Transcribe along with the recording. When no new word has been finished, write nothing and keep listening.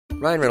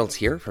Ryan Reynolds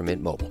here from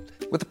Mint Mobile.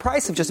 With the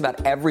price of just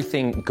about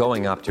everything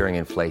going up during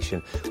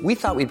inflation, we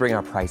thought we'd bring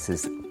our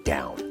prices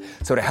down.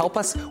 So to help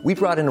us, we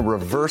brought in a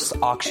reverse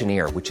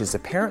auctioneer, which is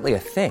apparently a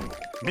thing.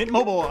 Mint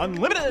Mobile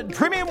Unlimited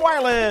Premium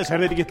Wireless. How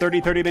to get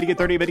 30, 30, bit to get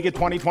 30, bit to get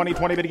 20, 20,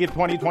 20, bit to get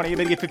 20, 20,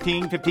 bit to get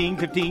 15, 15,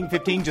 15,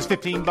 15, just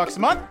 $15 a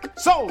month?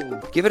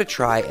 Sold! Give it a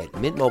try at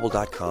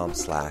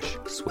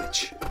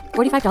mintmobile.com/switch.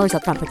 $45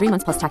 up front for 3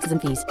 months plus taxes and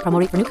fees. Promo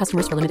rate for new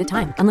customers for limited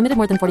time. Unlimited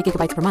more than 40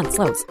 gigabytes per month.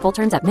 Slows full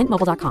terms at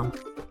mintmobile.com.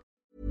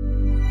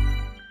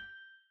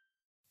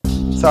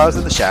 So I was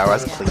in the shower, I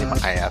was cleaning my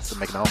ass and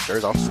making all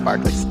sure all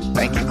sparkly.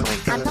 Thank you, clean.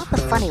 I'm not the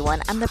funny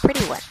one, I'm the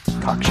pretty one.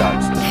 Cock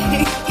shots.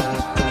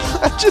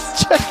 I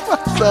just checked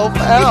myself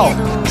out.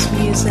 Candles,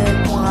 music,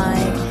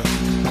 wine,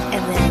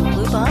 and then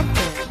lube up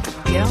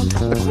and get on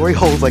top. The glory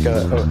hole's like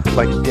a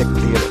dick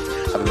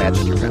theater. I've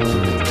imagined your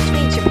family. Which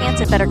means your pants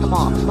had better come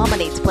off. Mama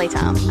needs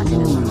playtime.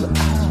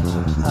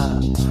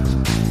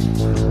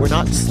 We're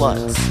not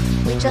sluts.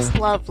 We just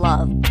love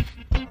love.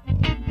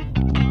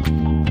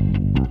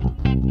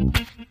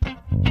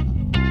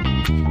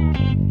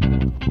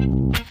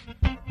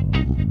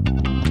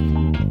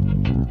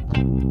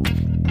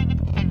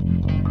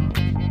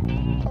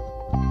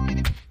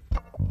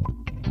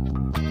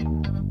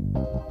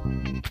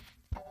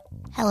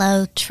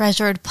 Hello,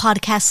 treasured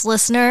podcast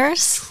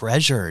listeners.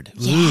 Treasured.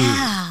 Yeah.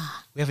 Ooh.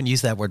 We haven't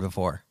used that word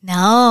before.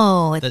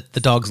 No. The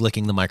dog's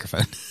licking the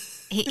microphone.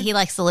 He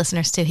likes the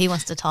listeners too. He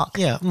wants to talk.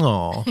 Yeah.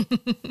 Aw.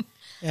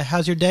 Yeah,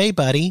 how's your day,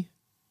 buddy?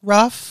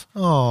 Rough?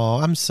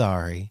 Oh, I'm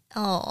sorry.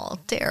 Oh,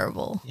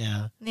 terrible.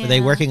 Yeah. Yeah. Are they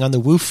working on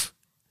the woof?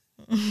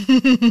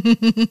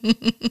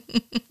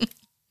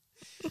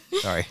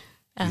 Sorry.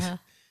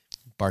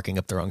 Barking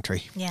up the wrong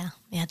tree. Yeah,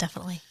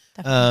 definitely.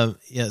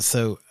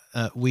 So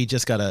we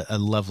just got a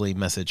lovely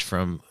message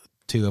from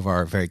two of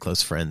our very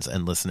close friends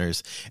and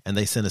listeners, and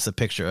they sent us a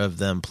picture of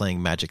them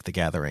playing Magic the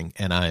Gathering,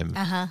 and I'm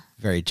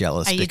very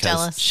jealous. Are you because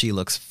jealous? She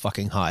looks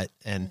fucking hot,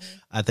 and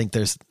I think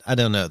I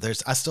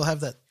still have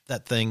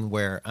that thing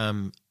where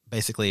I'm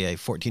basically a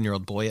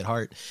 14-year-old boy at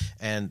heart,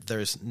 and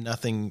there's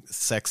nothing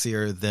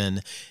sexier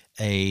than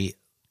a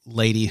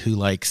lady who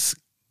likes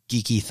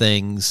geeky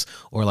things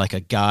or like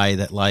a guy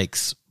that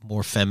likes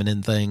more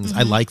feminine things.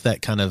 I like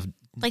that kind of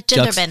like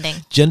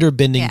gender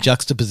bending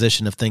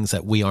juxtaposition of things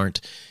that we don't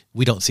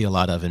see a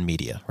lot of in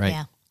media, right?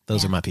 Yeah.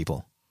 Those are my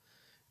people.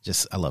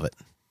 I love it.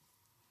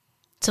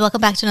 So welcome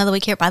back to another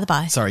week here at By the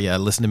By. Sorry,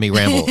 listen to me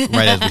ramble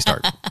right as we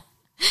start.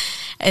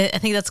 I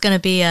think that's going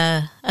to be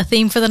a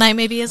theme for the night,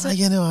 maybe, is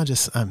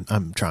it?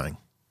 I'm trying.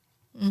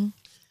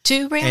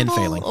 To ramble and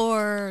failing.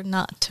 or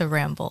not to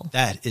ramble?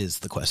 That is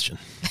the question.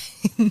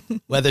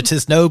 Whether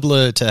 'tis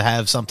nobler to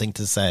have something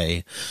to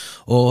say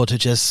or to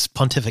just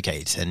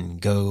pontificate and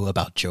go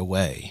about your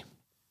way.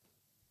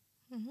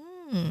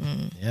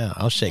 Yeah,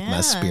 I'll shake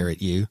my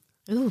spirit, you.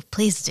 Ooh,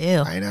 please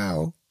do. I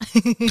know.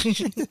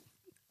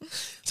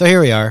 So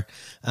here we are.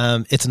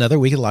 It's another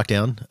week of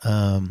lockdown.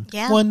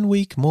 1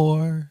 week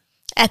more.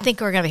 I think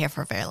we're going to be here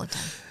for a very long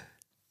time.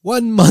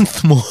 1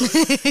 month more.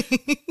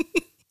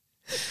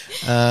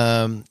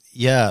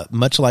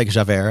 Much like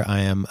Javert,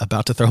 I am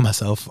about to throw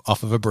myself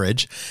off of a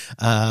bridge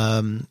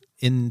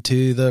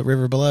into the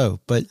river below.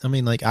 But I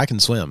mean, I can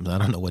swim. I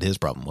don't know what his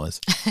problem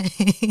was.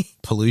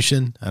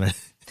 Pollution. I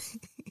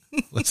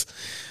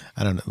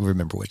don't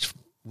remember which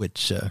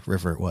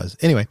river it was.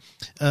 Anyway,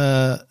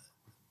 at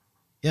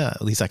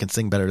least I can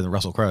sing better than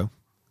Russell Crowe.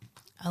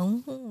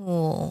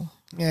 Oh.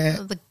 Yeah.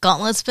 The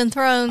gauntlet's been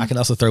thrown. I can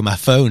also throw my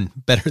phone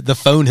better. The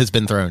phone has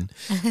been thrown.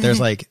 There's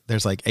like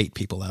 8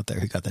 people out there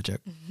who got that joke.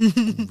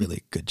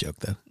 Really good joke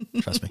though.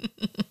 Trust me.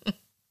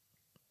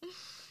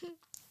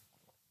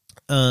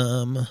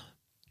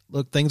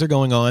 Look, things are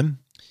going on.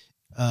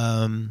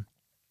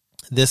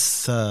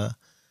 This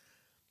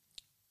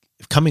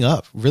coming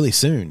up really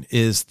soon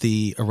is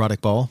the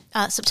erotic ball.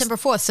 September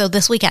 4th. So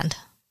this weekend.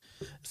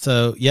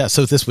 So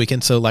this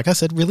weekend. So like I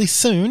said, really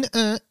soon.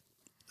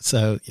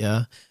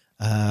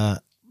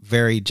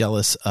 Very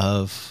jealous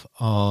of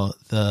all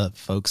the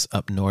folks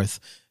up north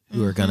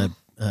who are going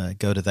to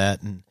go to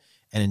that and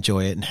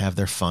enjoy it and have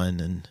their fun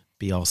and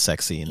be all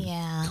sexy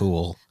and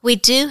cool. We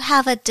do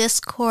have a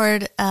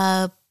Discord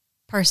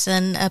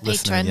person, a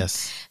Listener, patron,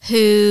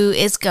 who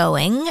is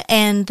going,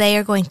 and they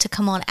are going to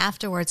come on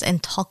afterwards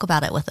and talk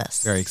about it with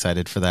us. Very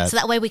excited for that. So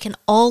that way we can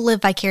all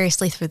live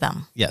vicariously through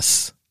them.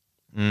 Yes.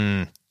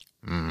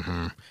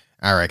 Mm-hmm.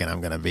 I reckon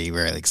I'm going to be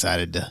really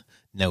excited to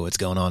know what's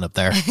going on up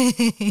there.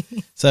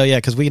 So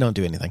because we don't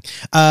do anything.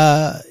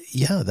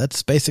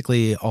 That's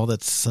basically all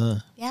that's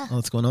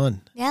going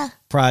on. Yeah.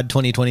 Pride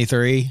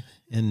 2023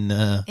 in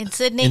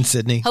Sydney. In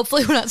Sydney.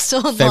 Hopefully we're not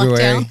still in February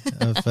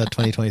lockdown. of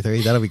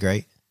 2023. That'll be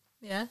great.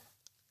 Yeah.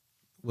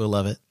 We'll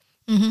love it.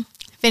 Mm-hmm.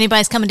 If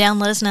anybody's coming down,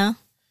 let us know.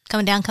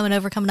 Coming down, coming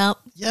over, coming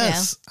up.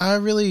 Yes. Yeah.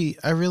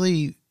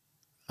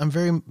 I'm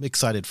very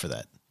excited for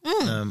that.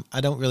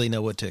 I don't really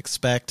know what to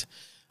expect.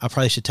 I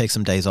probably should take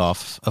some days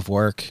off of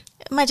work.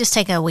 It might just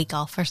take a week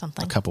off or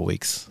something. A couple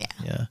weeks.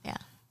 Yeah.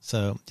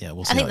 So,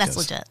 we'll see. I think how it that's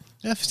goes. legit.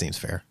 Yeah, it seems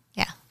fair.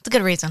 Yeah. It's a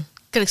good reason.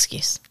 Good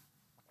excuse.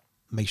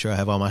 make sure I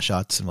have all my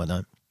shots and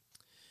whatnot.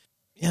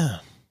 Yeah.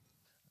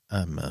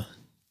 I'm a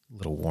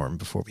little warm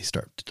before we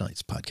start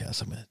tonight's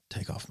podcast. I'm going to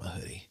take off my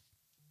hoodie.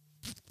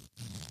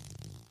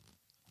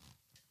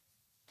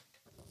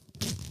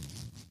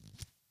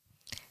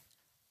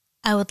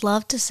 I would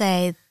love to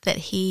say that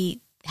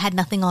he had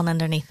nothing on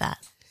underneath that.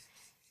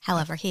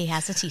 However, he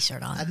has a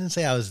t-shirt on. I didn't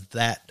say I was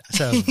that. I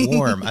said I was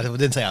warm. I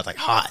didn't say I was like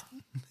hot.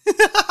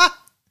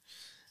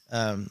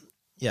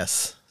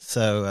 Yes.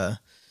 So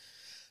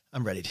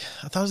I'm ready.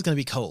 I thought it was going to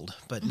be cold,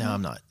 but now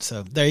I'm not.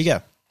 So there you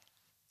go.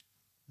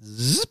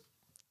 Zip.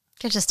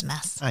 You're just a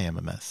mess. I am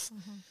a mess.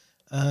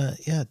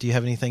 Yeah. Do you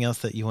have anything else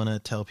that you want to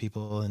tell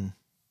people and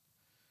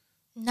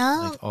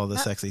No. like all the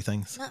sexy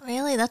things? Not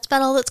really. That's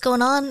about all that's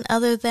going on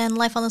other than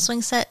Life on the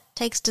Swing Set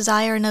takes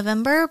Desire in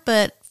November.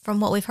 But from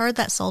what we've heard,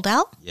 that's sold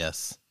out.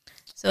 Yes.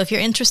 So if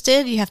you're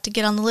interested, you have to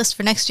get on the list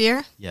for next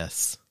year.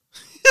 Yes.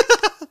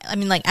 I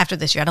mean, like after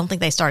this year. I don't think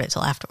they start it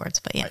till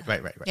afterwards, but yeah.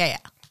 Right. Yeah.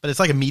 But it's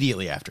like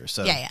immediately after.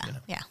 So Yeah. you know.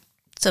 Yeah.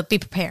 So be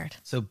prepared.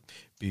 So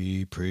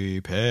be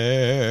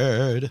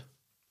prepared.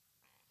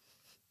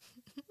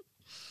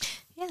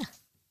 Yeah.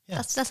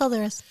 That's all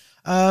there is.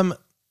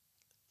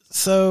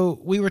 So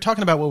we were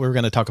talking about what we were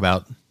going to talk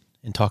about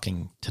in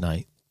talking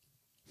tonight.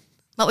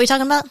 What were you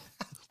talking about?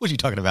 What are you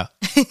talking about?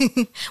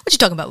 What you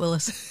talking about,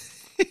 Willis?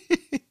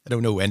 I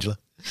don't know, Angela.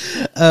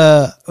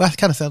 Well, that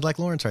kind of sounds like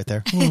Lawrence right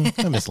there.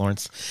 I miss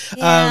Lawrence.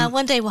 Yeah,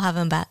 one day we'll have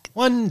him back.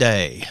 One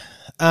day.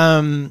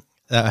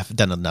 I've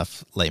done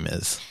enough Les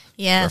Mis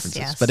references.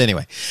 Yes. But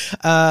anyway,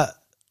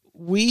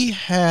 we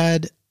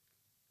had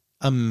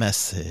a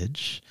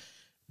message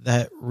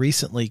that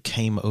recently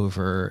came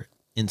over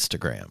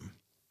Instagram.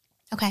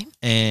 Okay.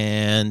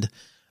 And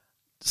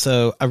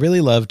so I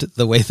really loved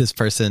the way this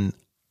person,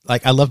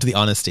 like, I loved the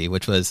honesty,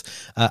 which was,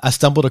 I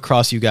stumbled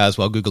across you guys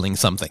while Googling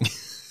something.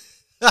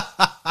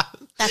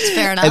 That's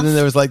fair enough. And then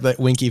there was like that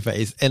winky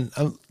face. And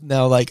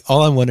now, like,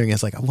 all I'm wondering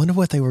is, like, I wonder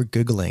what they were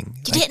Googling.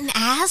 You Like, didn't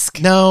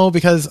ask? no,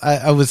 because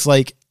I was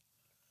like,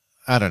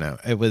 I don't know.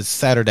 It was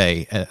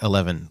Saturday at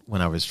 11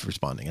 when I was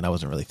responding, and I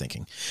wasn't really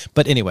thinking.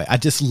 But anyway, I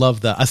just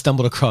love I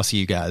stumbled across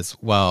you guys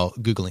while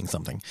Googling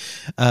something.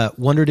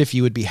 Wondered if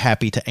you would be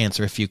happy to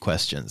answer a few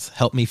questions.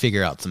 Help me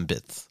figure out some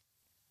bits.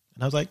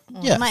 And I was like,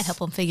 yes. I might help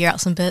him figure out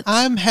some bits.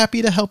 I'm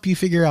happy to help you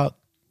figure out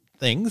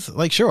things.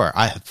 Like, sure,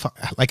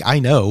 I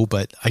know,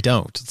 but I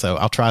don't. So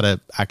I'll try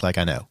to act like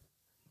I know.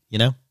 You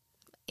know?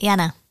 Yeah,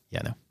 no.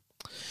 Yeah, no.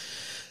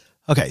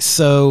 Okay,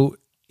 so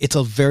it's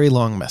a very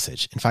long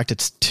message. In fact,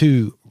 it's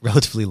 2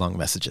 relatively long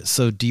messages.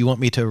 So do you want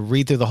me to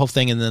read through the whole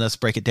thing and then us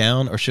break it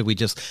down, or should we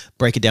just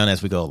break it down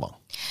as we go along?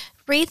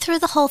 Read through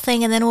the whole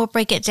thing and then we'll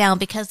break it down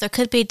because there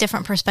could be a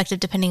different perspective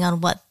depending on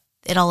what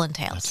it all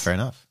entails. That's fair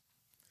enough.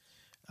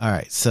 All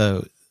right,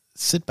 so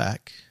sit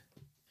back,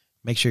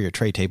 make sure your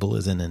tray table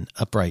is in an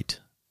upright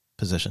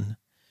position,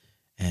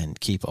 and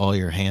keep all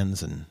your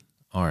hands and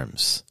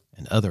arms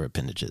and other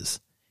appendages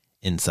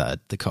inside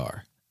the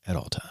car at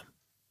all times.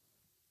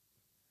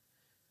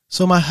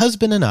 So my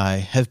husband and I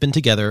have been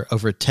together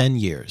over 10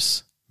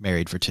 years,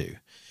 married for 2.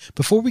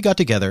 Before we got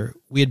together,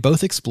 we had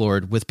both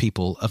explored with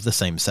people of the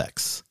same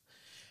sex.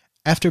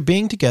 After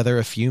being together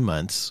a few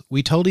months,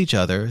 we told each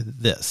other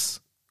this,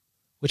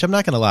 which I'm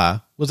not going to lie,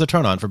 was a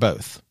turn-on for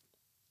both.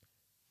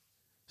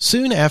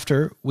 Soon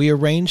after, we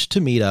arranged to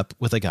meet up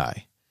with a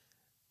guy.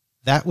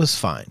 That was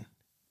fine.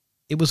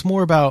 It was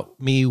more about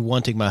me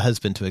wanting my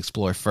husband to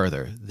explore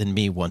further than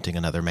me wanting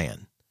another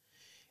man.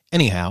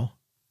 Anyhow,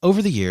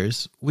 over the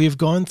years, we have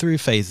gone through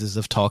phases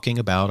of talking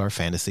about our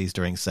fantasies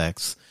during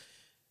sex,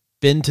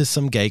 been to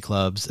some gay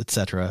clubs,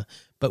 etc.,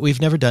 but we've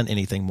never done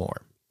anything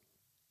more.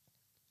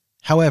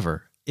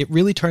 However, it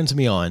really turns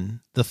me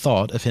on, the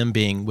thought of him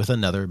being with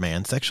another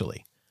man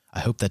sexually. I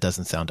hope that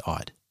doesn't sound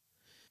odd.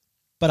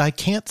 But I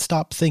can't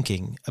stop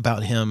thinking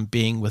about him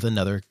being with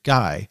another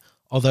guy,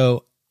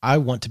 although I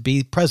want to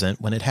be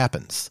present when it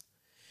happens.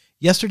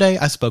 Yesterday,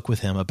 I spoke with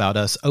him about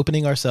us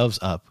opening ourselves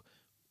up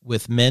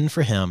with men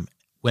for him,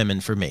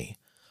 women for me,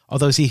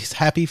 although he's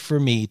happy for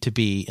me to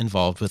be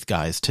involved with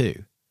guys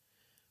too.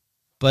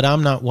 But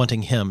I'm not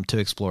wanting him to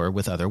explore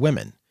with other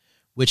women,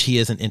 which he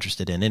isn't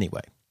interested in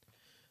anyway.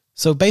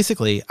 So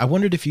basically, I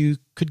wondered if you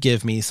could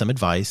give me some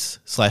advice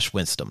 /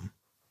 wisdom.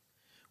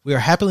 We are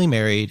happily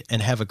married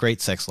and have a great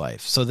sex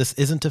life, so this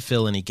isn't to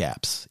fill any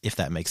gaps, if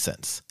that makes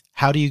sense.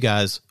 How do you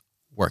guys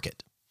work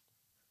it?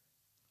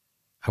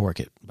 I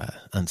work it by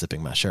unzipping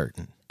my shirt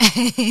and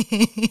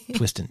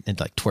twisting and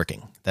like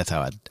twerking. That's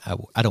how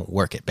I don't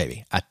work it,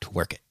 baby. I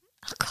twerk it.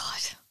 Oh, God.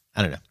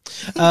 I don't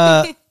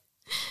know.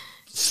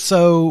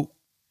 So,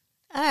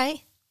 All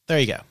right. there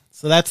you go.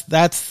 So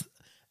that's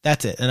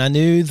it. And I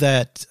knew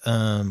that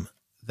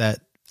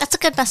That's a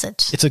good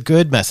message. it's a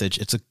good message.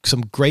 It's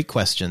some great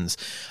questions.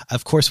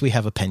 Of course, we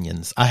have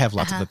opinions. I have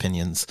lots of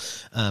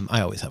opinions.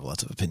 I always have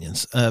lots of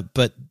opinions.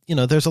 But you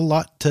know, there's a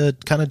lot to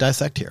kind of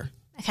dissect here.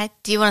 Okay.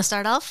 Do you want to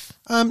start off?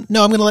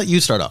 No, I'm going to let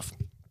you start off.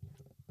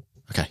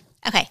 Okay.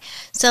 Okay.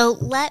 So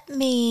let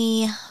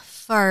me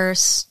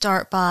first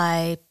start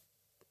by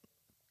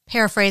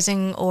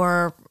paraphrasing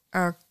or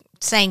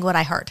saying what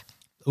I heard.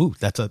 Ooh,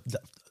 that's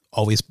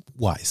always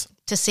wise.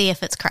 to see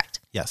if it's correct.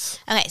 Yes.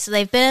 Okay, so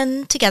they've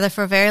been together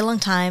for a very long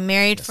time,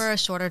 married for a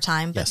shorter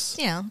time, but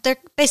Yes. they're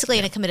basically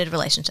in a committed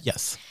relationship.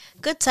 Yes.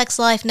 Good sex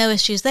life, no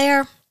issues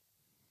there.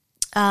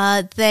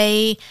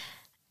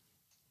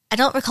 I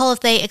don't recall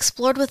if they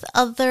explored with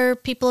other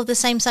people of the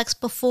same sex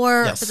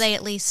before, Yes. but they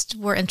at least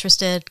were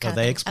interested. So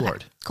they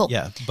explored. Okay, cool.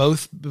 Yeah.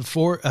 Both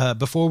before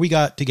we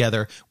got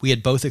together, we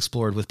had both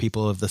explored with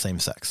people of the same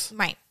sex.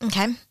 Right.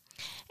 Okay.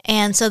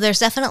 And so there's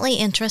definitely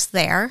interest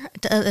there.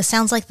 It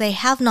sounds like they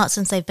have not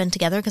since they've been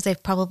together because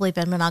they've probably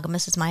been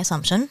monogamous is my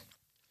assumption.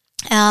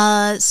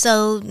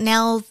 So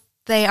now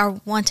they are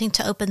wanting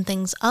to open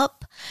things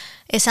up.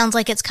 It sounds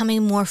like it's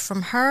coming more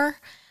from her.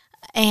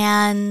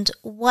 And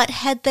what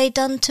had they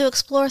done to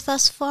explore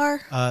thus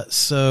far?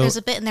 So There's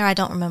a bit in there I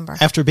don't remember.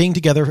 after being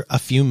together a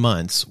few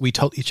months, they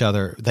told each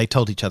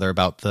other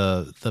about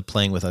the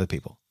playing with other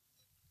people.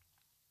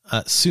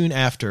 Soon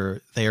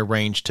after, they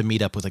arranged to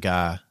meet up with a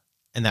guy,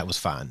 and that was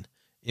fine.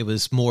 It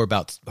was more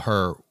about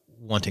her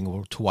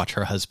wanting to watch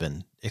her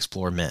husband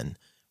explore men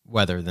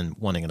rather than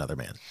wanting another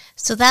man.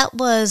 So that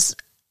was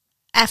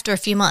after a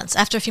few months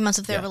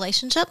of their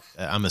relationship?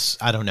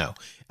 I don't know.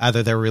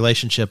 Either their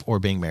relationship or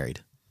being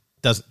married.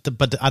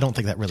 But I don't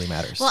think that really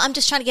matters. Well, I'm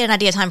just trying to get an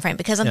idea of time frame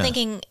because I'm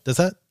thinking Does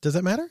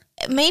that matter?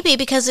 maybe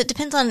because it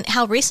depends on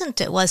how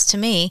recent it was to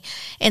me.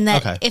 In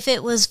that Okay. if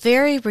it was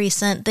very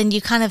recent, then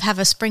you kind of have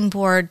a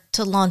springboard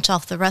to launch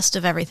off the rest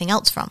of everything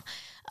else from.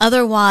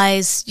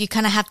 Otherwise, you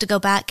kind of have to go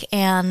back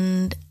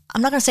and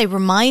I'm not going to say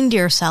remind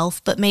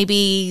yourself, but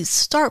maybe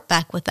start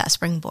back with that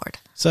springboard.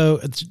 So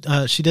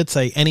she did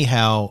say,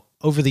 anyhow,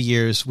 over the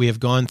years, we have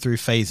gone through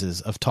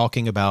phases of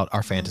talking about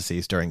our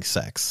fantasies during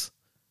sex.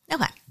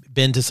 Okay.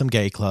 Been to some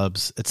gay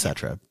clubs,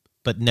 etc.,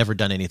 but never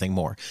done anything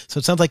more. So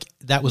it sounds like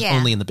that was Yeah.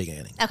 only in the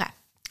beginning. Okay,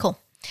 cool.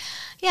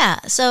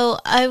 Yeah, so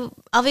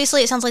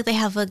obviously it sounds like they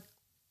have a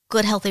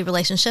good, healthy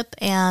relationship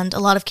and a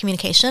lot of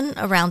communication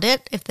around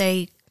it if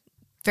they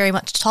very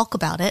much talk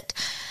about it.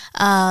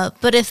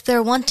 But if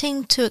they're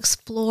wanting to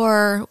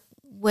explore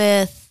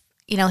with,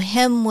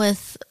 him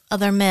with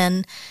other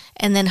men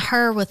and then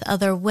her with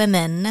other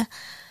women,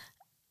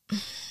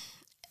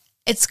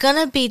 it's going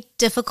to be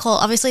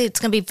difficult. Obviously, it's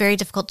going to be very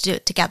difficult to do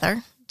it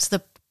together.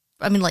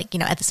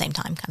 At the same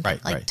time, kind of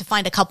Right. to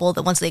find a couple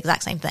that wants the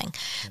exact same thing.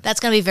 That's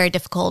going to be very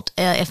difficult,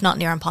 if not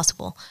near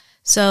impossible.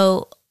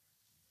 So,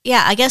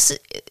 yeah, I guess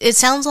it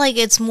sounds like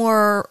it's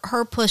more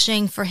her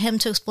pushing for him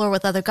to explore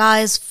with other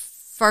guys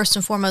first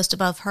and foremost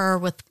above her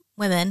with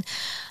women.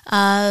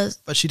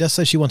 But she does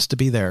say she wants to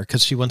be there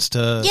because she wants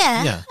to.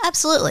 Yeah,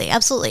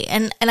 absolutely.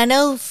 And I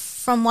know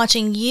from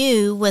watching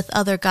you with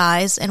other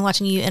guys and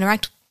watching you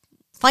interact,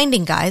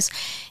 finding guys,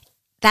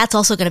 that's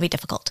also going to be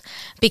difficult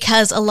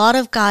because a lot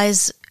of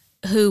guys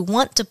who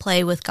want to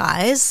play with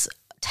guys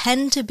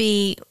tend to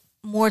be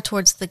more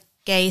towards the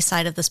gay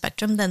side of the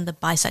spectrum than the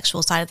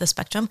bisexual side of the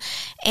spectrum.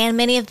 And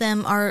many of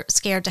them are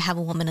scared to have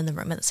a woman in the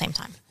room at the same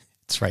time.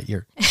 That's right.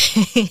 Your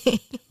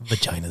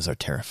vaginas are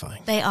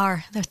terrifying. They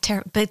are.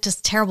 They're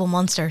just terrible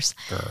monsters.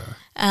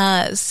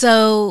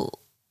 So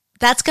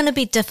that's going to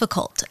be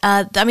difficult.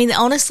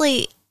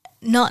 Honestly,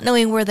 not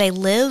knowing where they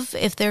live,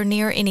 if they're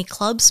near any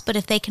clubs, but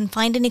if they can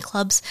find any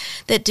clubs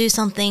that do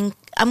something,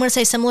 I'm going to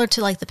say similar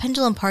to like the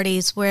pendulum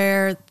parties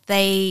where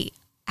they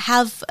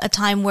have a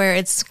time where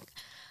it's,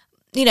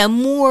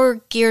 more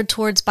geared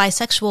towards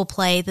bisexual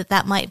play,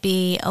 that might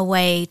be a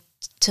way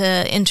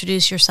to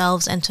introduce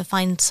yourselves and to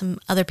find some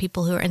other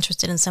people who are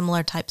interested in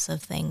similar types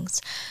of things.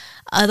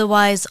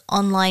 Otherwise,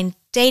 online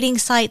dating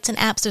sites and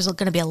apps, there's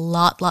going to be a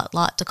lot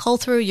to cull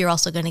through. You're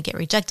also going to get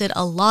rejected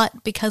a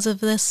lot because of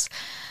this.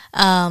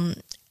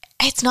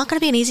 It's not going to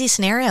be an easy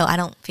scenario, I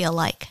don't feel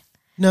like.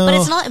 No. But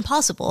it's not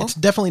impossible. It's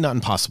definitely not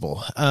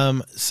impossible.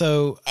 And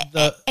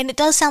it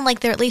does sound like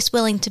they're at least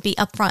willing to be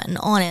upfront and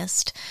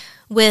honest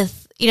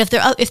with, if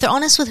they're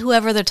honest with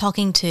whoever they're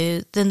talking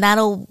to, then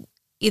that'll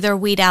either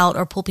weed out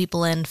or pull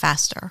people in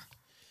faster.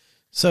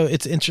 So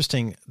it's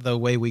interesting the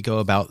way we go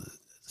about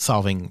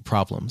solving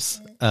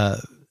problems.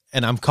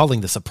 And I'm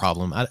calling this a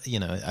problem. I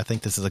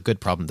think this is a good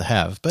problem to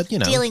have, but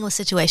Dealing with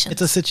situations.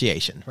 it's a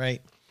situation,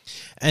 right?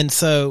 And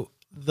so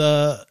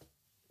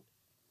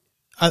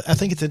I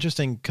think it's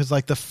interesting because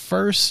like the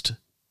first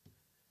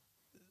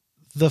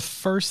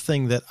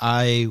thing that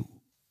I,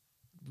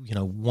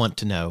 want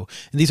to know,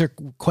 and these are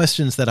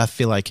questions that I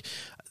feel like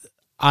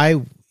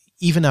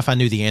even if I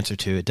knew the answer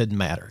to, it didn't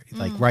matter.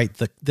 Like, right,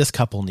 this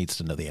couple needs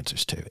to know the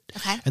answers to it.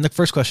 Okay. And the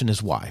first question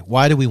is why?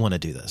 Why do we want to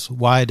do this?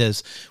 Why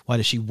does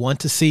she want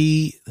to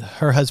see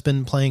her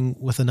husband playing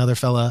with another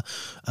fella?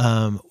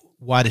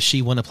 Why does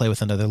she want to play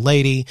with another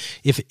lady?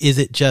 Is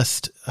it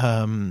just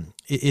the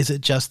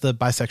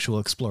bisexual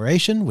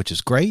exploration, which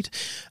is great?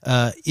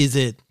 Is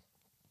it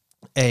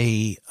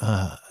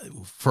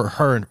for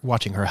her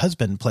watching her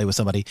husband play with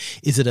somebody?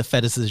 Is it a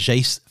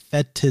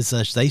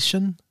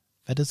fetishization?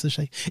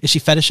 Is she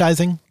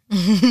fetishizing?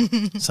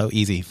 So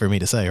easy for me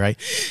to say, right?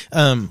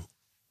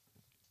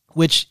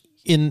 Which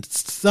in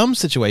some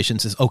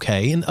situations is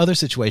okay, in other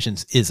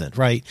situations isn't,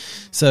 right?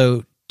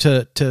 So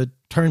to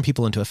turn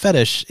people into a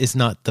fetish is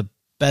not the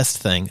best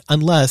thing,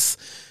 unless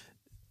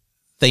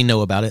they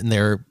know about it and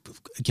they're,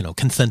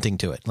 consenting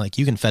to it. Like,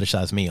 you can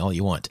fetishize me all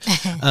you want.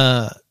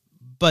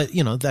 But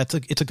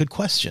it's a good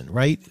question,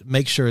 right?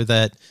 Make sure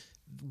that,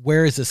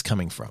 where is this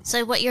coming from?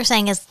 So what you're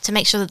saying is to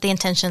make sure that the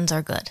intentions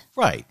are good.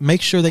 Right.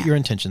 Make sure that your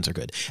intentions are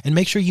good, and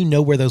make sure you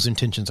know where those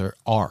intentions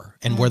are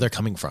and where they're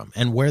coming from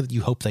and where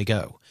you hope they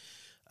go.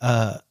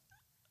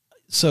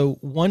 So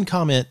one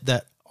comment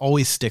that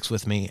always sticks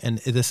with me, and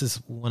this is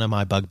one of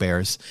my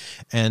bugbears,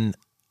 and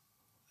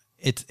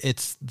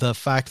it's the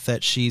fact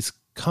that she's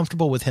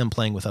comfortable with him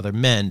playing with other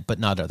men, but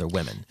not other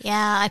women.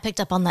 Yeah, I picked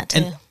up on that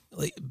too.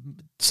 And,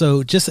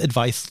 so just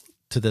advice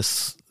to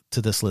this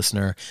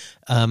listener,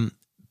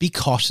 be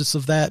cautious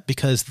of that,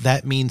 because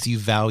that means you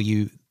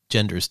value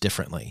genders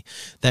differently.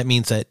 That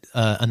means that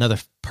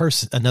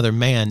another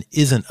man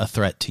isn't a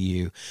threat to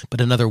you,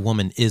 but another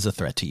woman is a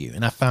threat to you.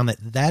 And I found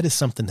that is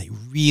something that you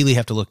really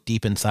have to look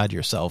deep inside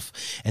yourself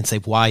and say,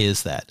 why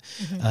is that?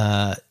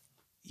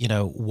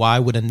 Why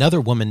would another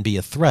woman be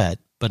a threat,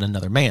 but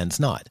another man's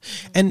not?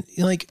 And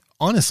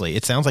honestly,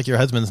 it sounds like your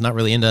husband's not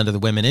really into other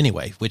women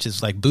anyway, which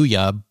is like,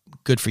 booyah,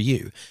 good for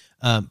you.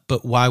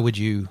 But why would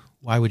you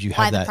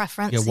have that?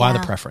 Preference? Yeah, why the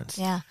preference?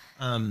 Yeah.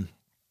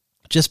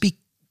 Just be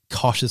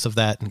cautious of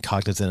that and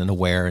cognizant and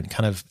aware, and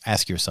kind of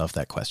ask yourself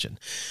that question.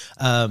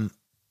 And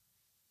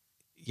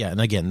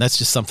again, that's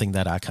just something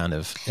that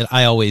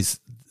I always,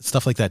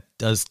 stuff like that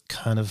does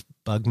kind of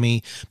bug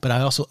me, but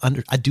I also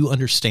I do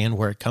understand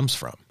where it comes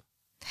from.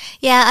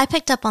 Yeah, I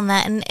picked up on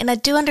that, and I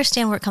do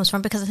understand where it comes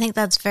from, because I think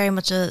that's very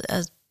much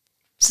a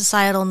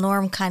societal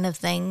norm kind of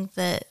thing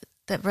that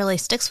really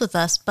sticks with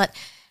us. But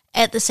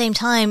at the same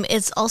time,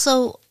 it's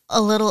also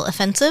a little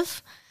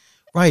offensive.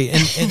 Right.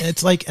 And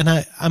it's like, and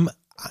I'm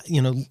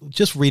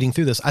just reading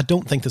through this, I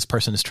don't think this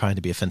person is trying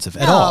to be offensive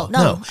at all.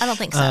 No, I don't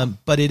think so.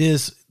 But it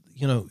is,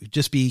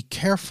 just be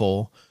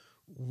careful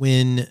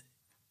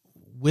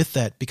with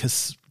that,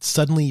 because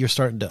suddenly you're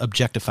starting to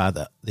objectify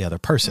the other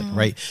person,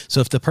 right?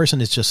 So if the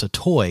person is just a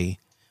toy,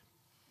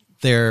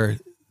 they're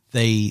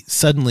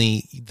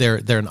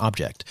an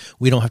object.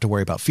 We don't have to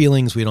worry about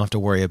feelings. We don't have to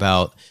worry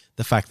about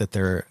the fact that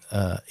they're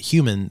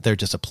human. They're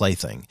just a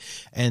plaything.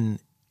 And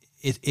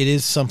it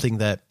is something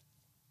that,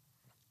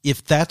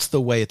 if that's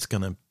the way it's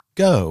going to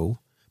go,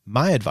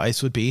 my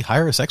advice would be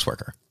hire a sex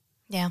worker.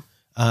 Yeah.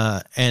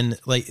 And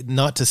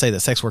not to say that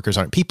sex workers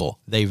aren't people.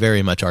 They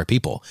very much are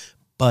people,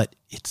 but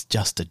it's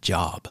just a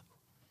job.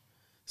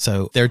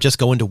 So they're just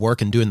going to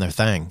work and doing their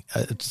thing.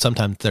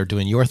 Sometimes they're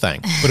doing your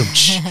thing,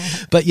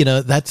 but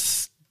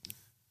that's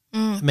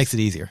makes it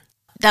easier.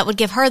 That would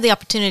give her the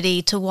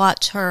opportunity to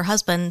watch her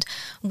husband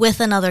with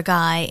another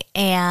guy.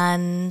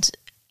 And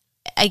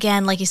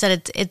again, like you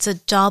said, it's a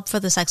job for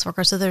the sex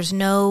worker. So there's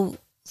no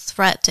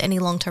threat to any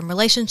long-term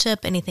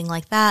relationship, anything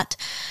like that.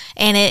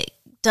 And it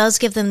does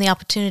give them the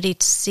opportunity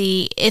to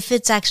see if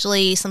it's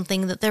actually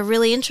something that they're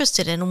really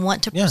interested in and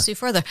want to pursue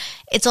further.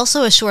 It's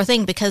also a sure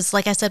thing, because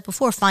like I said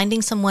before,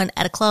 finding someone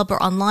at a club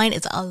or online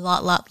is a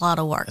lot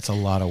of work. It's a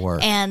lot of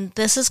work. And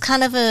this is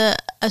kind of a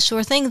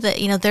sure thing that,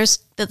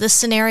 that this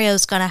scenario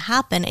is going to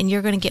happen, and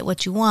you're going to get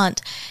what you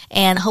want.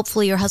 And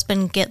hopefully your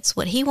husband gets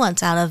what he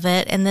wants out of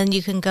it. And then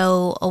you can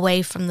go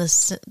away from the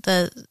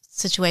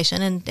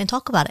situation and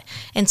talk about it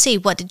and see,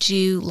 what did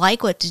you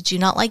like? What did you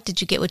not like?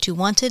 Did you get what you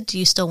wanted? Do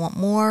you still want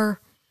more?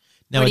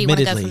 Now, where do you want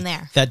to admittedly, go from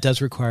there? That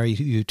does require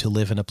you to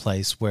live in a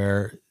place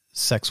where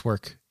sex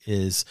work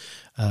is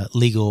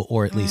legal,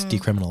 or at least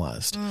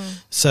decriminalized.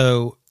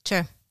 So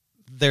sure,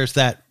 there's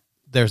that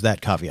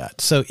caveat.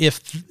 So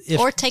if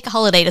or take a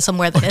holiday to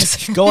somewhere that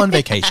is. Go on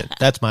vacation.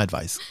 That's my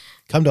advice.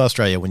 Come to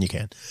Australia when you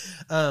can.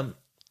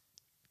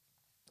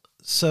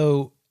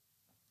 So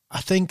I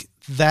think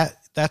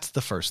that's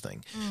the first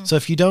thing. So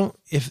if you don't,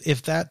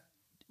 if that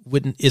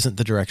isn't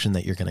the direction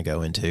that you're going to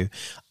go into,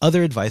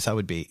 other advice I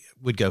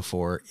would go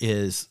for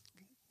is,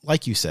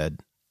 like you said,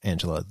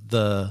 Angela,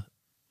 the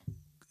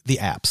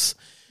apps.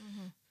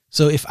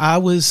 So if I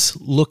was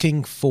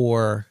looking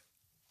for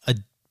a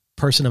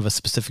person of a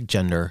specific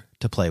gender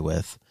to play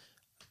with,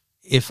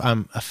 if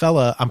I'm a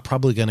fella, I'm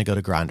probably going to go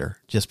to Grindr,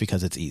 just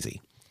because it's easy.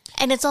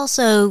 And it's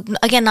also,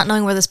 again, not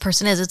knowing where this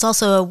person is, it's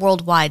also a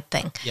worldwide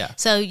thing. Yeah.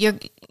 So you're,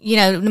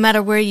 no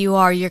matter where you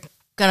are, you're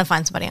going to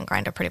find somebody on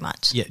Grindr pretty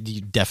much. Yeah,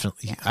 you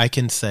definitely. Yeah. I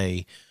can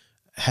say,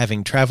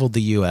 having traveled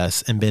the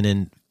U.S. and been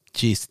in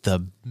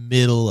the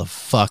middle of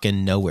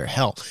fucking nowhere,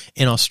 hell,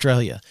 in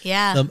Australia.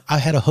 Yeah. I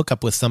had a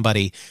hookup with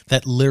somebody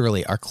that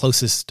literally our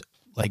closest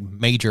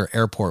major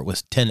airport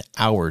was 10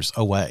 hours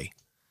away.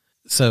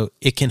 So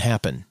it can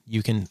happen.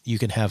 You can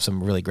have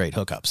some really great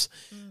hookups.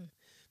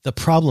 The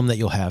problem that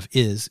you'll have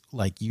is,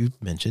 like you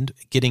mentioned,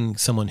 getting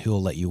someone who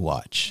will let you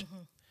watch.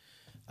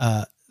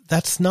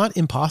 That's not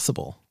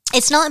impossible.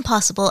 It's not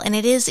impossible, and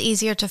it is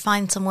easier to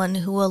find someone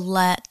who will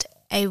let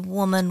a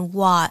woman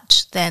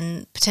watch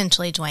than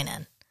potentially join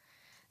in.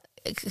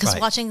 Because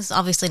watching is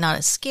obviously not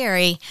as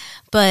scary,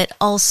 but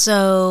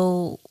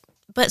some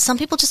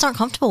people just aren't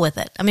comfortable with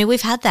it. I mean,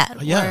 we've had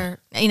that. Yeah. Where,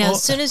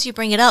 as soon as you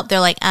bring it up, they're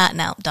like,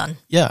 no, done.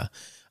 Yeah.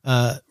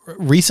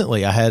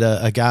 Recently I had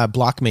a guy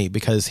block me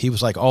because he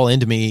was like all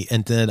into me,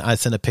 and then I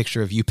sent a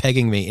picture of you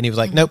pegging me, and he was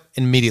like, nope,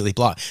 immediately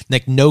block.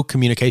 Like no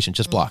communication,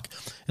 just block.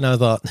 And I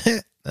thought,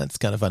 that's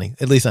kind of funny.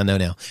 At least I know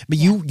now. But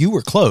you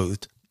were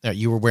clothed.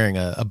 You were wearing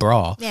a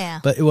bra. Yeah.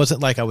 But it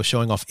wasn't like I was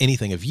showing off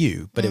anything of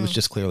you, but it was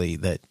just clearly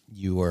that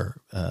you were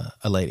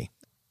a lady.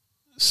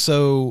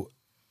 So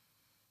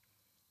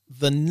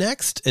the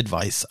next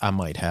advice I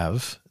might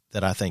have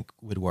that I think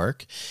would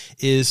work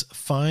is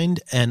find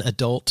an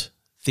adult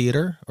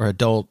theater or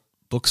adult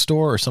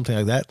bookstore or something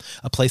like that,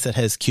 a place that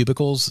has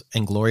cubicles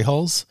and glory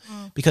holes,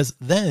 because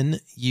then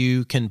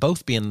you can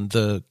both be in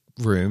the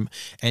room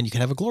and you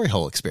can have a glory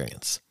hole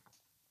experience.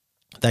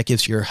 That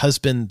gives your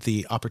husband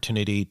the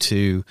opportunity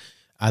to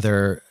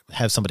either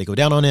have somebody go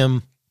down on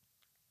him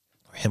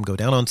or him go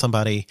down on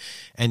somebody,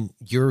 and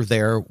you're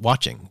there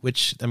watching,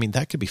 which, I mean,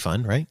 that could be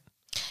fun, right?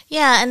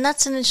 Yeah, and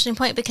that's an interesting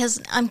point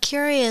because I'm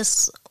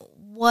curious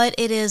what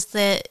it is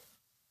that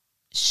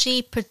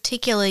she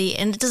particularly,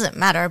 and it doesn't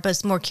matter, but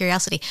it's more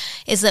curiosity,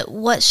 is that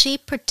what she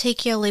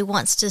particularly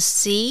wants to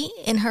see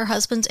in her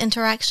husband's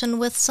interaction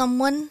with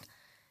someone.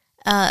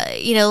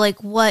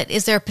 Like what,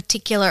 is there a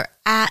particular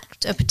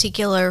act, a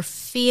particular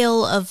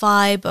feel, a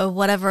vibe, or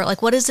whatever?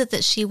 Like what is it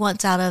that she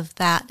wants out of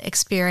that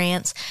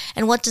experience,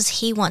 and what does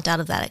he want out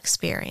of that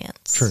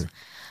experience? True.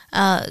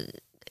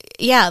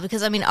 Yeah,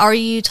 because I mean, are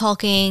you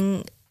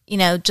talking,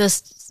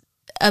 just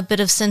a bit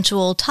of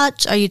sensual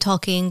touch? Are you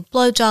talking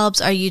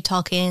blowjobs? Are you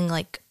talking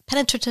like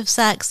penetrative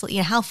sex?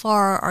 How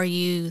far are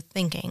you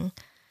thinking?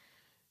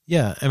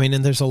 Yeah, I mean,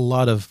 and there's a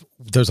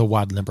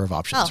wide number of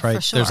options, right?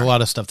 For sure. There's a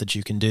lot of stuff that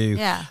you can do.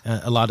 Yeah.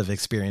 A lot of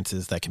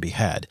experiences that can be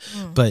had.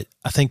 But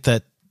I think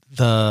that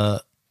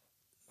the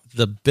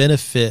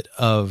benefit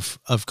of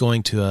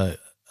going to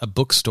a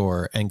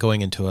bookstore and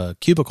going into a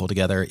cubicle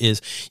together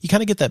is you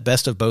kind of get that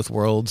best of both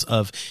worlds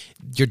of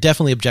you're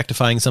definitely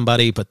objectifying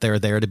somebody, but they're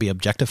there to be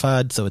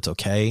objectified, so it's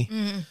okay.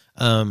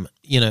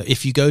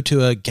 If you go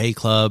to a gay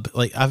club,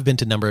 like I've been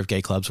to a number of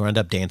gay clubs where I end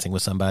up dancing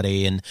with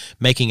somebody and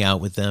making out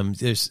with them.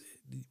 There's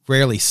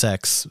rarely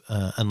sex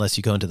unless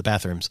you go into the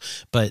bathrooms,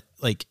 but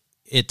like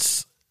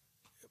it's,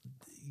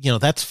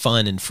 that's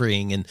fun and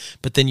freeing.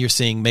 But then you're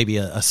seeing maybe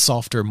a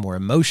softer, more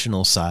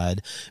emotional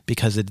side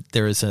because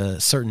there is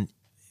a certain,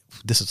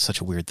 this is such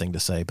a weird thing to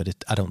say, but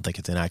I don't think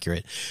it's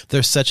inaccurate.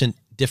 There's such a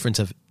difference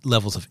of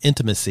levels of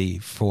intimacy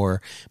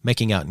for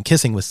making out and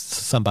kissing with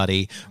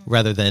somebody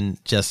rather than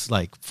just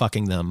like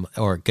fucking them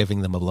or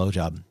giving them a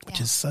blowjob,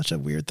 which is such a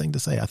weird thing to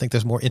say. I think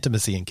there's more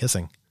intimacy in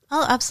kissing.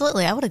 Oh,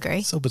 absolutely. I would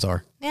agree. So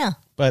bizarre. Yeah.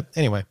 But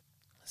anyway,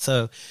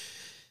 so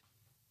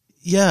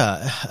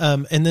yeah.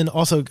 And then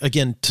also,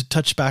 again, to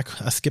touch back,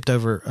 I skipped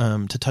over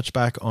to touch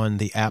back on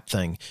the app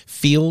thing.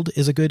 Field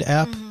is a good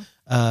app.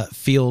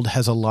 Field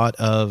has a lot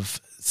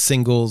of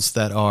singles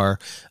that are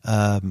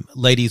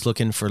ladies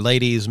looking for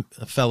ladies,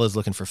 fellas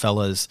looking for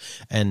fellas,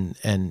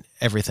 and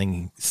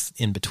everything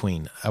in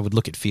between. I would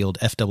look at Field,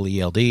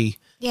 FWELD.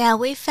 Yeah,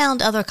 we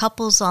found other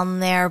couples on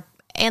there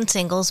and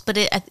singles, but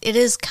it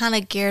is kind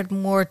of geared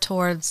more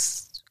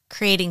towards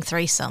creating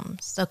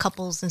threesomes, so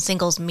couples and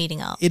singles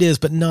meeting up. It is,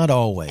 but not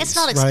always. It's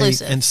not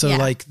exclusive. Right? And so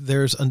like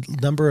there's a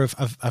number of,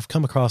 I've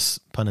come across,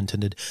 pun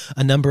intended,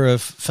 a number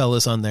of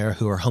fellas on there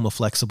who are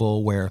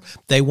homoflexible where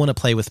they want to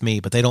play with me,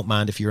 but they don't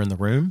mind if you're in the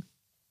room.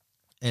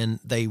 And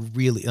they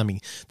really, I mean,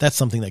 that's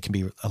something that can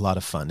be a lot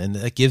of fun. And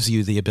it gives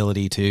you the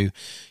ability to,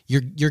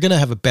 you're going to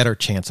have a better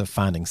chance of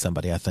finding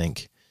somebody, I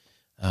think,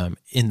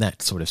 in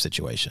that sort of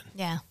situation.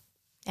 Yeah.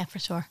 Yeah, for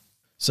sure.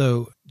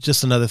 So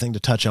just another thing to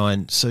touch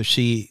on. So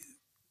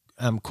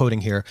I'm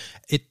quoting here,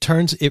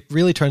 it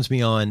really turns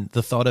me on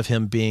the thought of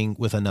him being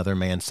with another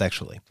man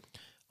sexually.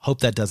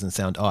 Hope that doesn't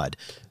sound odd.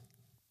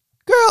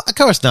 Girl, of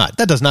course not.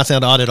 That does not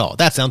sound odd at all.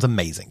 That sounds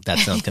amazing. That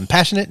sounds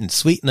compassionate and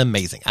sweet and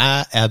amazing.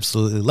 I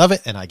absolutely love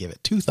it, and I give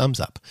it 2 thumbs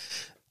up.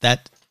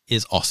 That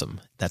is awesome.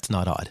 That's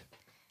not odd.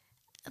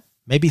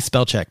 Maybe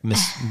spell check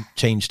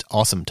changed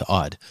awesome to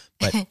odd,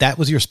 but that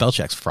was your spell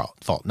check's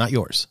fault, not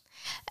yours.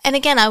 And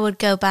again, I would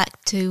go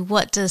back to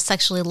what does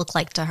sexually look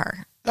like to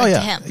her? Oh yeah,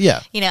 to him.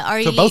 yeah.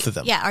 Are for you both of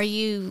them? Yeah. Are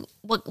you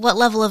what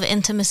level of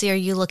intimacy are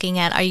you looking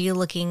at? Are you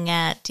looking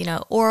at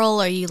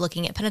oral? Are you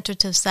looking at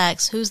penetrative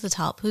sex? Who's the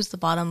top? Who's the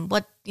bottom?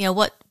 What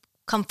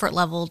comfort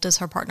level does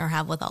her partner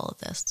have with all of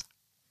this?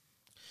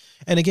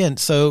 And again,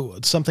 so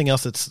something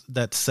else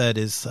that's said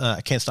is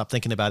I can't stop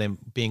thinking about him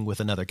being with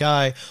another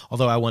guy,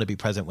 although I want to be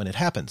present when it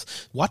happens.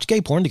 Watch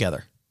gay porn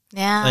together.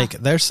 Yeah. Like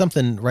there's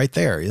something right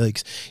there.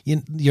 Like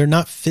you're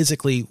not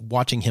physically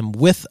watching him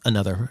with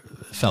another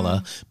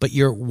fella, but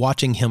you're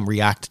watching him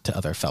react to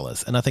other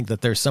fellas. And I think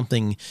that there's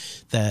something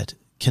that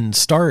can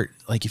start,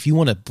 like if you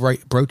want to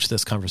broach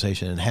this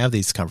conversation and have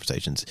these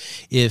conversations,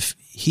 if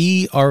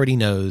he already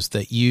knows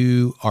that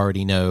you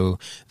already know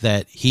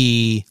that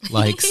he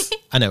likes,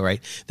 I know,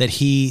 right? That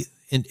he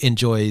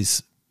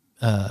enjoys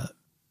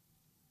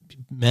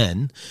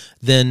men,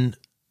 then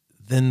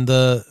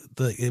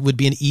it would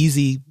be an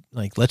easy,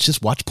 like, let's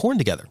just watch porn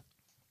together.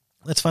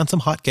 Let's find some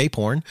hot gay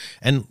porn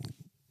and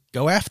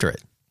go after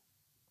it.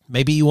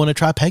 maybe you want to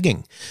try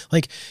pegging.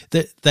 Like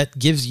that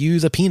gives you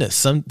the penis.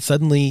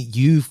 Suddenly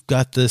you've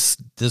got this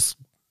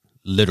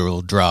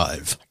literal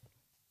drive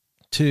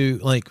to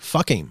like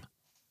fuck him.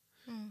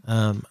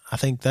 I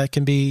think that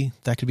could be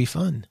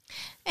fun.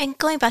 And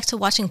going back to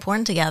watching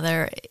porn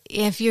together,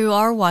 if you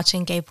are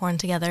watching gay porn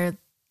together,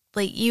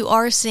 like you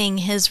are seeing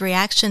his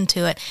reaction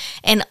to it.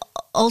 And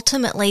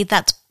ultimately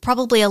that's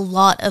probably a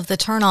lot of the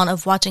turn on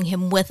of watching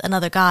him with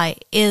another guy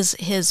is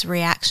his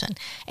reaction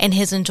and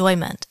his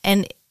enjoyment.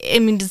 And I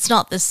mean, it's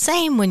not the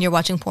same when you're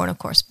watching porn, of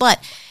course, but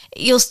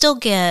you'll still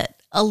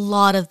get a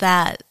lot of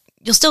that.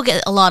 Just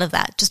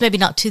maybe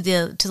not to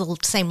the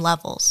same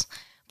levels,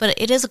 but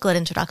it is a good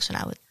introduction,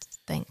 I would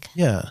think.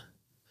 Yeah.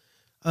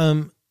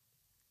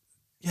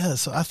 Yeah.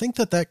 So I think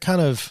that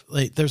kind of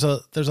like, there's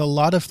a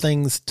lot of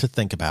things to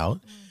think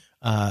about.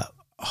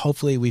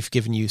 Hopefully we've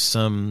given you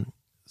some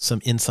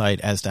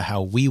insight as to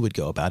how we would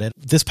go about it.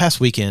 This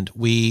past weekend,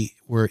 we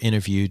were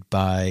interviewed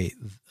by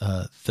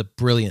the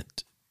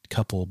brilliant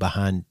couple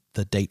behind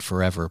the Date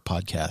Forever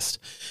podcast.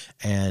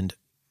 And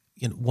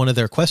one of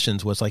their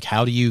questions was like,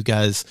 how do you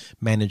guys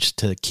manage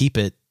to keep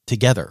it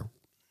together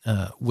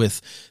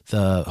with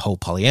the whole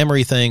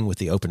polyamory thing, with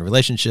the open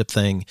relationship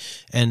thing?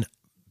 And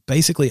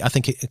basically, I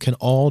think it can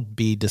all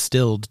be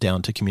distilled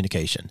down to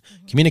communication.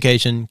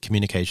 Mm-hmm.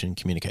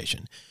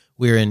 Communication.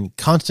 We're in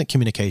constant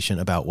communication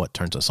about what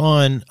turns us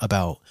on,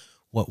 about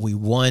what we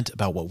want,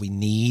 about what we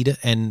need.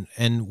 And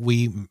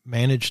we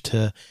manage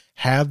to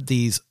have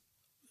these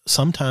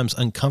sometimes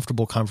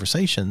uncomfortable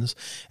conversations.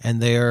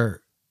 And I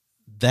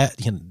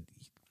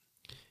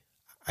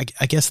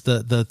guess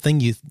the thing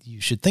you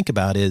should think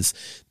about is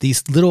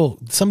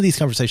some of these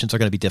conversations are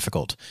going to be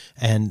difficult.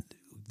 And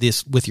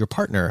this with your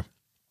partner,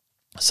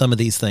 some of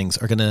these things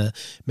are going to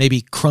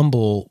maybe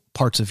crumble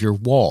parts of your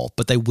wall,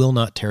 but they will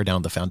not tear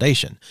down the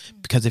foundation.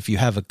 Because if you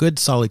have a good,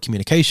 solid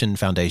communication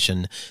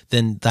foundation,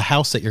 then the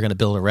house that you're going to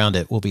build around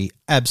it will be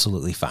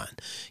absolutely fine.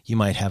 You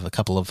might have a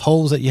couple of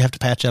holes that you have to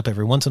patch up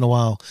every once in a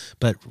while,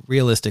 but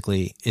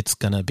realistically, it's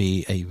going to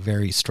be a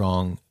very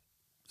strong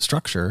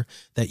structure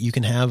that you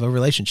can have a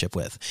relationship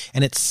with.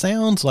 And it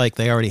sounds like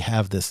they already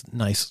have this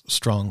nice,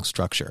 strong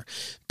structure,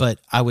 but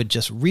I would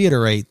just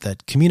reiterate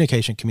that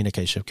communication.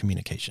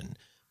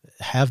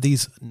 Have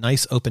these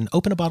nice open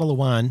a bottle of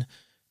wine,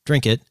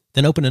 drink it,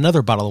 then open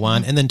another bottle of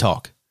wine and then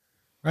talk,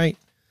 right?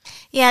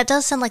 Yeah, it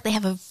does sound like they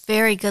have a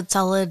very good,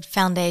 solid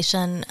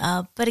foundation.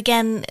 But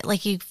again,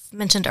 like you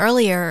mentioned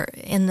earlier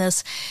in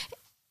this,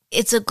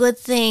 it's a good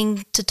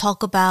thing to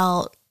talk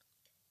about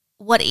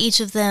what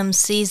each of them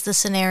sees the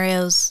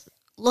scenarios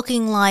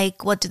looking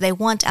like. What do they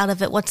want out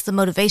of it? What's the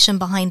motivation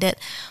behind it?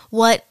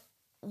 What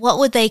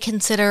would they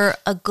consider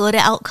a good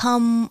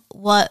outcome?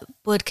 What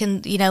would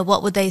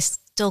they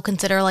still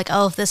consider like,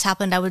 oh, if this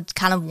happened, I would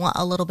kind of want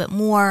a little bit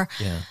more.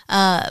 Yeah.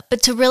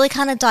 But to really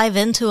kind of dive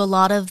into a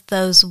lot of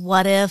those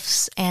what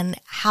ifs and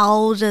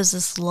how does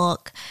this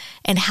look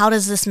and how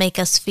does this make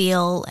us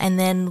feel? And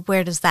then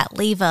where does that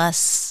leave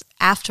us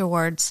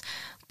afterwards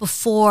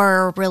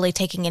before really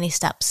taking any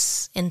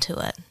steps into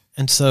it?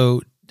 And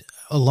so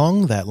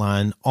along that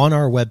line, on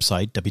our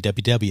website,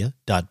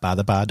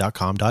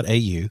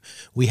 www.bytheby.com.au,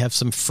 we have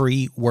some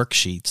free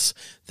worksheets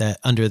that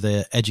under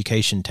the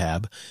education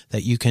tab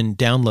that you can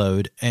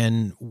download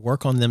and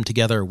work on them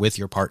together with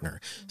your partner.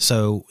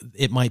 So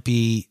it might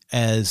be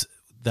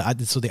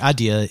the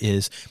idea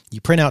is you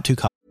print out 2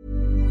 copies.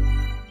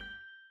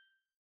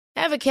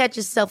 Ever catch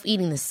yourself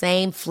eating the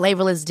same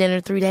flavorless dinner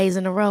 3 days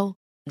in a row?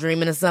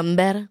 Dreaming of something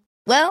better?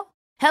 Well,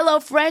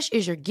 HelloFresh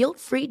is your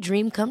guilt-free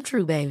dream come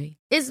true, baby.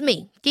 It's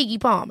me, Keke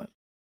Palmer.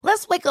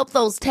 Let's wake up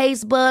those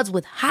taste buds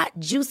with hot,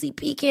 juicy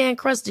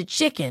pecan-crusted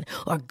chicken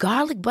or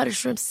garlic butter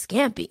shrimp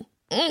scampi.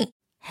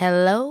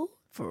 Hello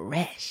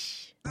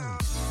Fresh.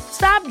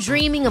 Stop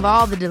dreaming of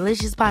all the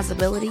delicious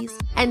possibilities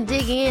and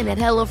dig in at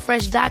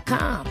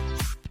HelloFresh.com.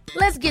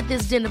 Let's get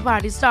this dinner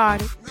party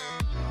started.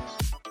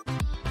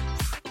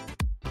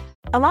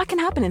 A lot can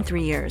happen in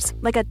 3 years,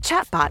 like a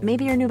chatbot may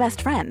be your new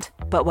best friend.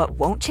 But what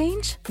won't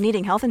change?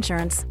 Needing health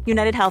insurance.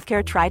 United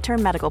Healthcare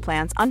Tri-Term Medical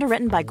Plans,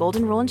 underwritten by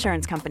Golden Rule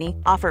Insurance Company,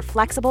 offer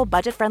flexible,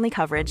 budget-friendly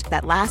coverage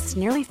that lasts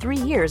nearly 3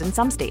 years in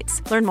some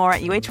states. Learn more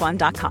at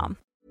uh1.com.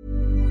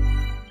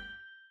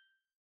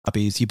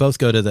 You both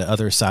go to the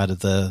other side of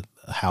the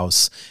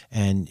house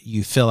and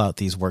you fill out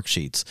these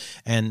worksheets.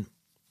 And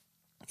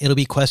it'll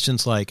be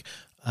questions like,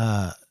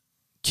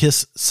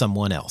 kiss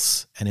someone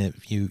else. And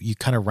you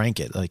kind of rank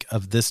it like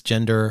of this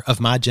gender,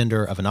 of my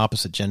gender, of an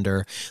opposite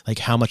gender, like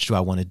how much do I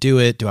want to do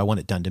it? Do I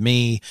want it done to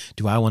me?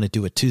 Do I want to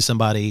do it to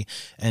somebody?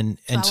 And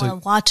so I want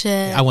to watch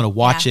it. I want to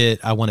watch it.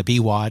 I want to be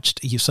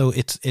watched. So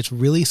it's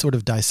really sort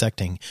of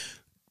dissecting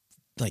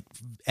like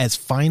as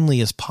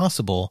finely as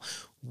possible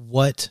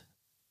what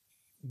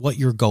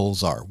your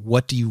goals are.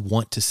 What do you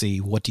want to see?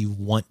 What do you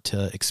want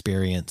to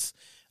experience?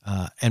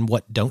 And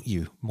what don't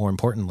you, more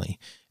importantly?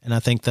 And I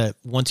think that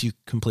once you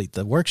complete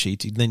the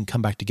worksheets, you then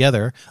come back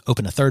together,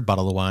 open a third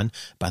bottle of wine.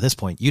 By this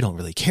point, you don't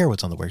really care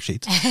what's on the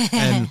worksheets.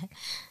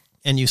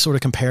 and you sort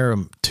of compare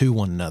them to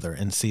one another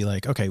and see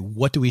like, okay,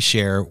 what do we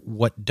share?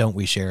 What don't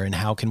we share? And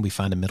how can we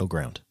find a middle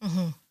ground?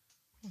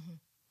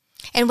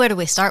 And where do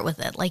we start with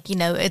it? Like,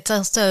 it's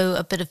also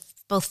a bit of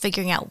both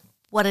figuring out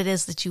what it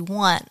is that you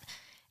want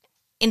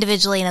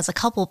individually and as a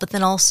couple, but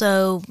then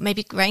also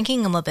maybe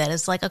ranking them a bit.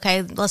 It's like,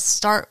 okay, let's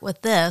start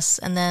with this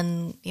and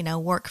then,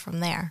 work from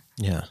there.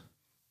 Yeah.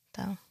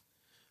 So. All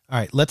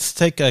right, let's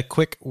take a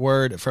quick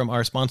word from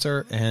our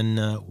sponsor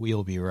and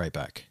we'll be right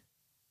back.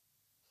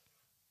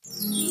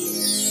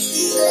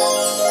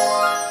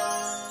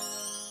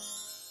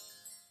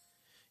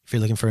 If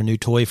you're looking for a new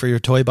toy for your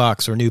toy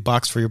box or a new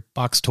box for your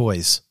box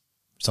toys,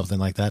 something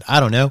like that, I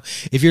don't know.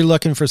 If you're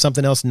looking for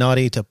something else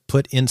naughty to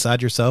put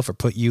inside yourself or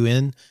put you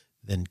in,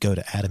 then go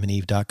to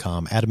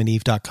adamandeve.com.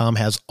 Adamandeve.com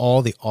has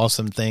all the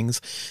awesome things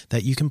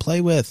that you can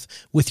play with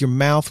your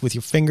mouth, with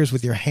your fingers,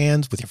 with your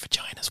hands, with your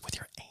vaginas, with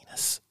your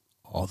anus.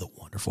 All the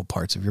wonderful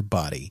parts of your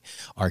body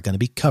are going to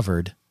be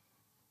covered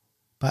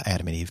by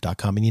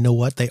adamandeve.com. And you know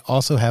what? They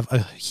also have a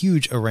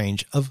huge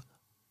range of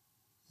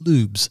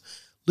lubes.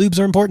 Lubes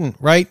are important,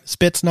 right?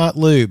 Spit's not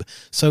lube.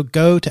 So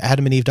go to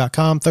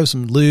adamandeve.com, throw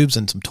some lubes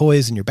and some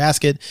toys in your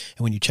basket.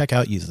 And when you check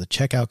out, use the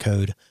checkout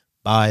code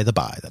By the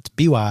By. That's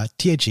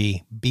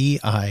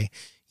BYTHEBI.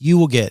 You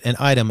will get an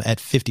item at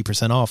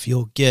 50% off.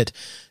 You'll get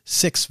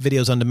 6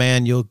 videos on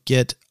demand. You'll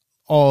get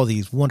all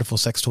these wonderful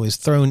sex toys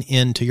thrown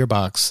into your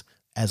box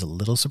as a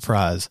little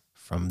surprise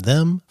from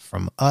them,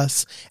 from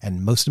us,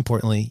 and most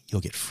importantly,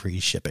 you'll get free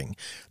shipping.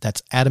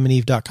 That's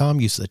adamandeve.com.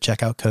 Use the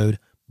checkout code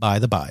By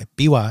the By.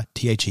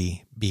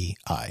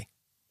 BYTHEBI.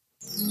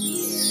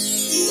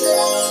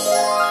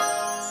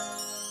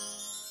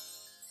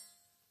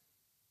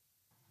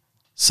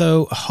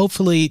 So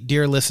hopefully,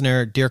 dear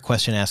listener, dear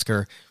question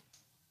asker,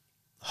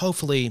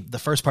 hopefully the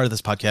first part of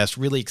this podcast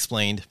really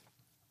explained,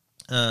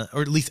 or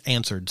at least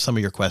answered some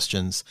of your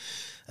questions,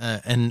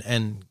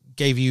 and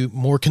gave you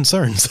more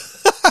concerns.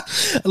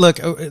 Look,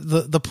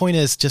 the point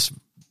is just,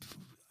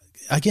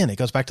 again, it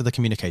goes back to the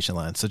communication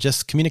line. So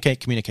just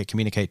communicate,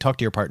 talk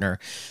to your partner,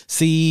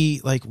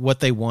 see like what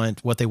they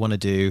want to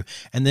do,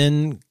 and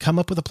then come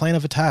up with a plan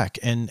of attack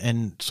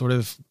and sort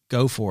of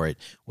go for it.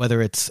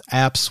 Whether it's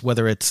apps,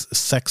 whether it's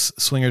sex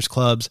swingers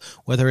clubs,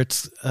 whether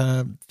it's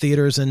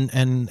theaters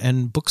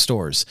and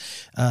bookstores,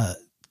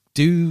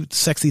 do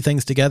sexy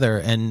things together.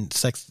 And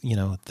sex,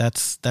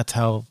 that's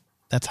how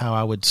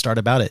I would start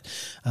about it.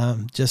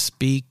 Just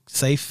be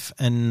safe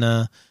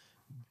and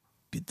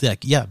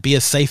be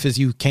as safe as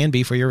you can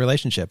be for your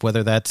relationship,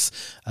 whether that's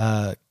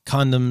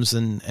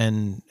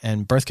condoms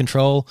and birth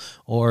control,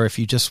 or if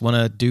you just want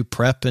to do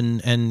PrEP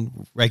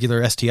and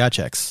regular STI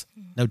checks.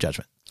 No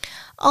judgment.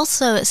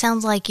 Also, it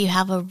sounds like you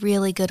have a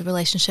really good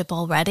relationship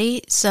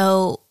already.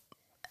 So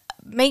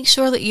make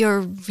sure that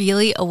you're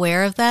really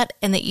aware of that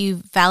and that you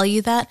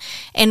value that.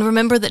 And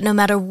remember that no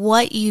matter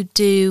what you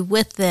do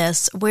with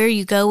this, where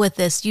you go with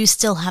this, you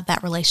still have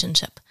that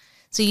relationship.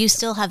 So you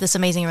still have this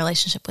amazing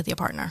relationship with your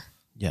partner.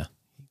 Yeah.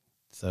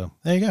 So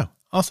there you go.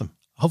 Awesome.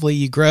 Hopefully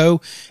you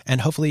grow and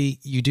hopefully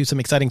you do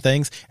some exciting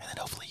things, and then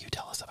hopefully you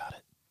tell us about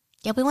it.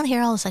 Yeah, we want to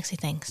hear all the sexy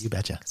things. You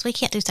betcha. Because we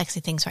can't do sexy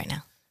things right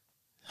now.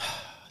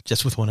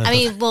 Just with one another. I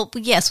mean, well,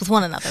 yes, with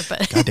one another,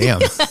 but...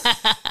 Goddamn.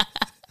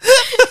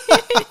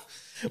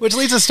 Which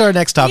leads us to our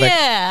next topic.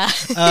 Yeah.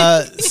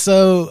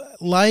 So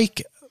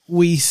like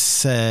we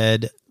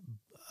said,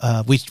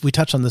 we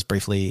touched on this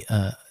briefly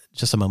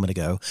just a moment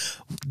ago.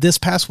 This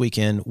past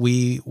weekend,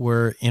 we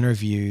were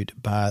interviewed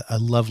by a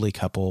lovely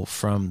couple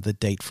from the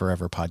Date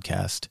Forever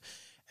podcast.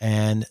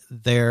 And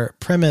their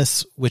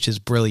premise, which is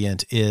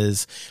brilliant,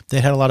 is they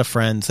had a lot of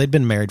friends. They'd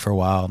been married for a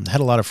while, had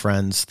a lot of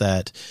friends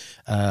that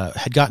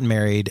had gotten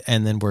married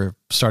and then were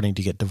starting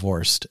to get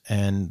divorced.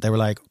 And they were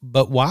like,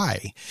 but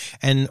why?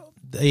 And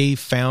they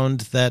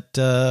found that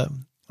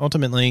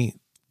ultimately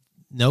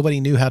nobody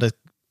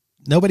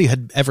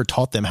had ever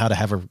taught them how to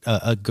have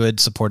a good,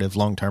 supportive,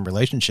 long-term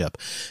relationship.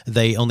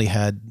 They only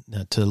had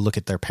to look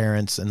at their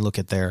parents and look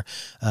at their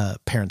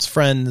parents'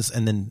 friends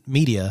and then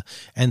media.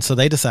 And so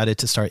they decided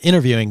to start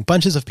interviewing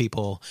bunches of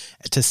people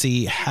to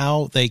see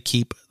how they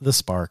keep the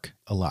spark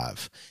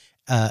alive.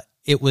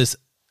 It was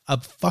a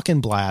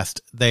fucking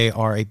blast. They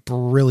are a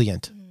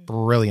brilliant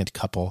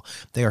couple.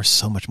 They are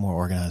so much more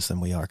organized than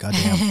we are.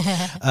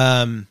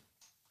 Goddamn.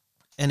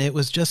 And it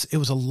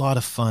was a lot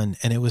of fun.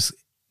 And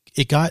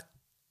it got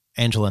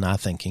Angela and I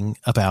thinking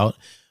about,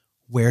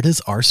 where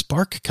does our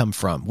spark come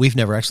from? We've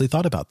never actually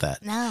thought about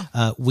that.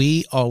 No.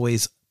 We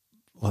always,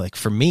 well, like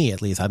for me,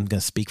 at least, I'm going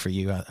to speak for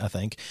you, I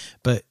think,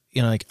 but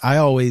I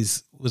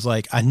always was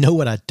like, I know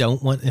what I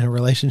don't want in a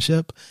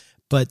relationship,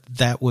 but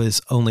that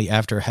was only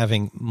after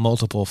having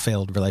multiple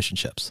failed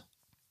relationships.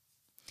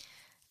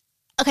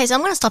 Okay. So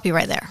I'm going to stop you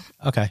right there.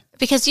 Okay.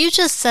 Because you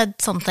just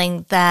said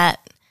something that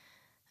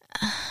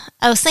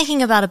I was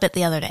thinking about a bit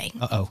the other day.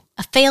 Uh-oh.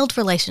 A failed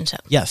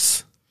relationship.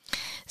 Yes.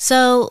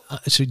 So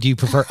do you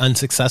prefer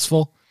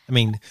unsuccessful? I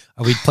mean,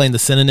 are we playing the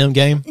synonym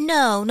game?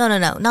 No,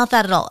 not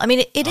that at all. I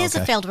mean, it is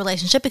a failed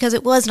relationship because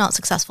it was not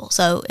successful.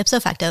 So ipso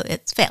facto,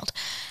 it's failed.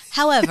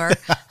 However,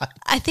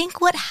 I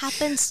think what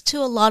happens to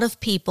a lot of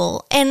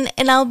people, and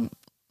I'll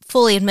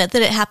fully admit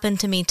that it happened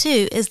to me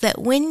too, is that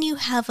when you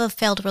have a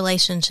failed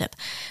relationship,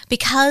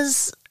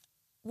 because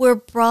we're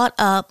brought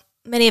up,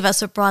 many of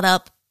us are brought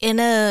up in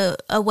a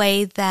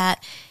way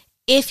that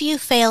if you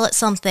fail at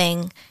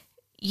something,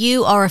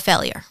 you are a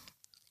failure.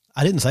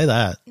 I didn't say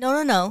that.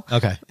 No.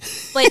 Okay.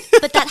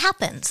 But that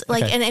happens.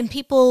 Like, Okay. and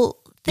people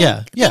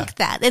think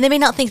that. And they may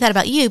not think that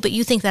about you, but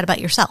you think that about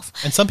yourself.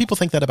 And some people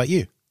think that about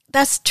you.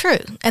 That's true.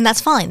 And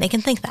that's fine. They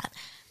can think that.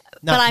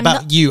 No, but I'm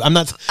about not, you. I'm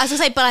not. I was going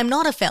to say, but I'm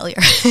not a failure.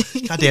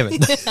 God damn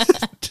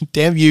it.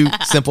 Damn you,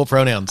 simple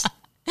pronouns.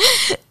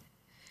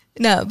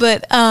 No,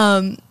 but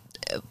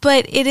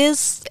it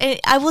is,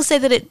 I will say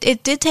that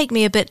it did take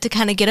me a bit to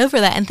kind of get over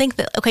that and think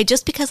that, okay,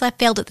 just because I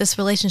failed at this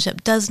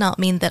relationship does not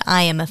mean that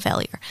I am a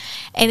failure.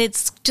 And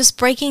it's just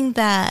breaking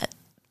that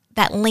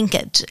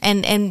linkage.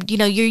 And you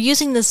know, you're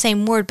using the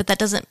same word, but that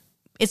doesn't,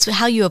 it's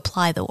how you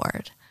apply the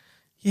word.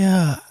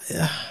 Yeah.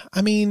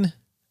 I mean,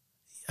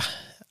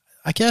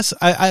 I guess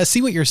I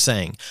see what you're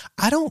saying.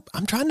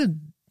 I'm trying to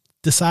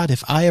decide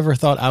if I ever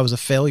thought I was a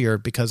failure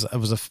because I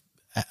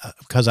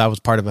was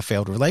part of a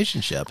failed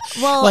relationship.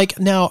 Well, like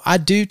now I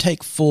do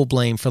take full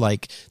blame for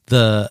like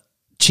the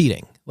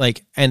cheating.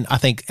 Like, and I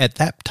think at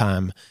that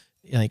time,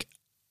 like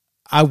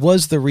I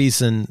was the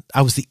reason,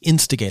 I was the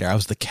instigator. I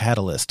was the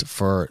catalyst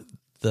for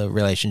the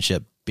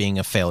relationship being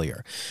a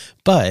failure.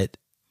 But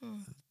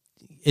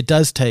it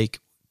does take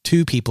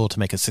two people to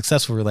make a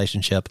successful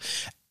relationship.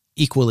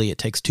 Equally, it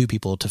takes two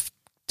people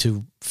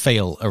to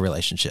fail a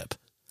relationship.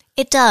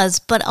 It does,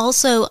 but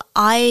also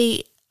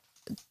I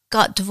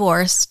got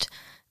divorced,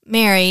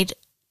 married,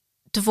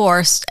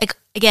 divorced,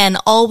 again,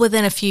 all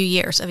within a few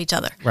years of each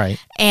other. Right.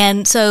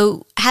 And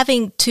so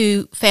having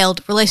two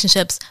failed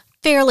relationships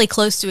fairly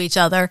close to each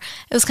other,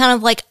 it was kind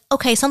of like,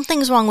 okay,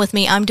 something's wrong with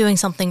me. I'm doing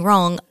something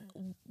wrong.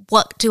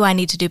 What do I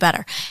need to do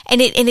better?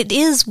 And it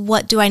is,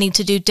 what do I need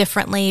to do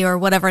differently or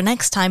whatever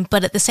next time?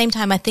 But at the same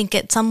time, I think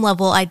at some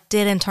level I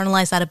did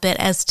internalize that a bit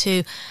as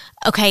to,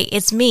 okay,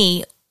 it's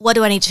me. What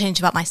do I need to change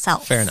about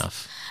myself? Fair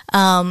enough.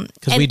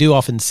 Because we do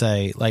often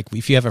say, like,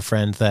 if you have a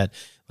friend that,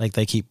 like,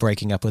 they keep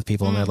breaking up with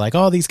people and they're like,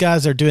 oh, these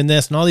guys are doing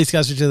this and all these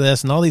guys are doing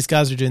this and all these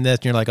guys are doing this.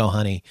 And you're like, oh,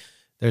 honey,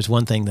 there's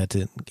one thing that's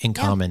in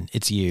common.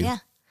 It's you. Yeah.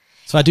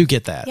 So I do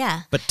get that.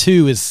 Yeah. But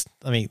two is,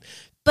 I mean,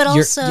 but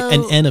also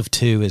an N of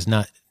two is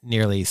not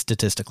nearly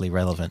statistically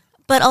relevant.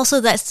 But also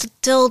that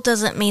still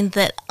doesn't mean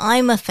that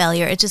I'm a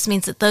failure. It just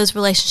means that those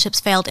relationships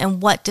failed,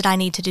 and what did I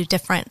need to do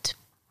different,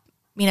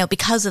 you know,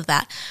 because of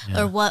that?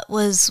 Yeah.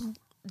 Or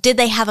did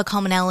they have a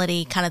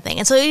commonality kind of thing?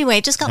 And so anyway,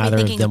 it just got me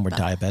thinking. Neither of them were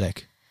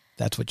diabetic.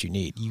 That's what you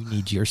need. You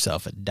need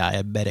yourself a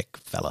diabetic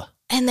fella.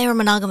 And they were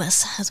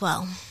monogamous as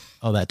well.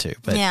 Oh, that too.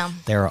 But yeah.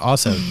 They were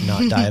also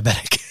not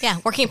diabetic. Yeah,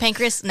 working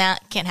pancreas, nah,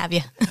 can't have you.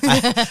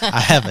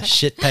 I have a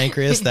shit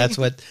pancreas. That's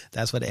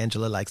what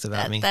Angela likes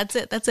about me. That's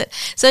it.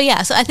 So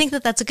yeah, so I think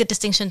that's a good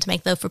distinction to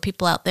make though for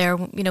people out there.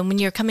 You know, when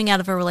you're coming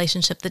out of a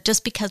relationship, that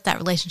just because that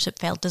relationship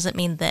failed doesn't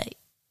mean that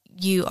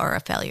you are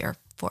a failure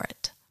for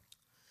it.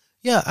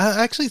 Yeah,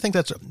 I actually think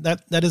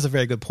that is a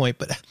very good point.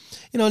 But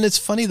you know, and it's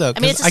funny though. I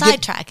mean, it's a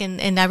sidetrack,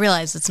 and I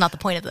realize it's not the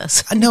point of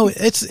this. No,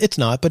 it's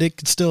not, but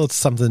it's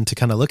something to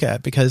kind of look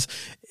at, because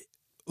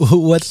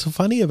what's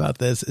funny about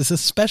this is,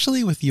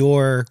 especially with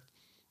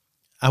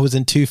I was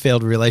in two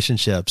failed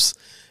relationships,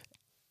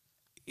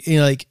 you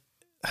know, like,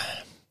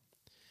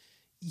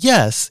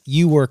 yes,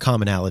 you were a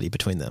commonality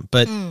between them.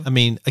 But I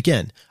mean,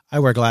 again, I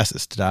wear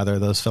glasses. Did either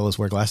of those fellas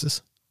wear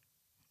glasses?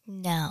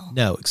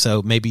 No.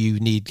 So maybe you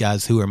need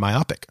guys who are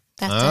myopic.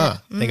 That's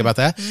it. Think about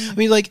that. I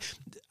mean, like,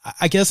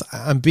 I guess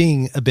I'm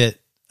being a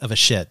bit of a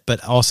shit,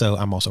 but also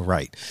I'm also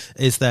right.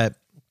 Is that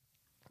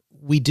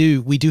we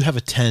do have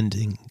a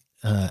tending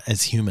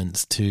as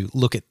humans to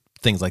look at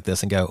things like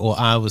this and go, well,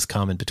 I was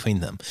common between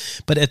them.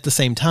 But at the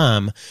same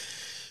time,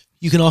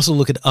 you can also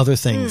look at other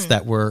things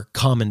that were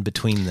common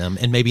between them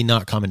and maybe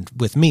not common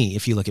with me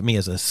if you look at me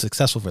as a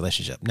successful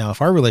relationship. Now,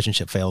 if our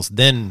relationship fails,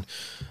 then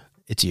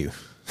it's you.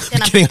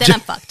 Then I'm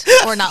fucked.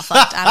 Or not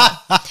fucked. I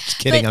don't know. Just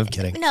kidding, I'm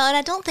kidding. No, and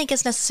I don't think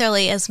it's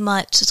necessarily as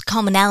much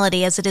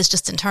commonality as it is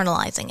just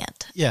internalizing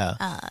it. Yeah.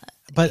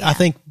 I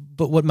think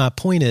what my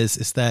point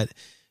is that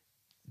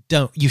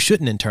you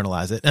shouldn't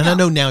internalize it. And I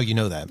know now you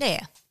know that.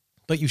 Yeah.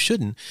 But you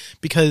shouldn't,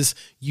 because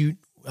you,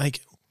 like,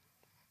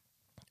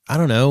 I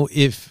don't know,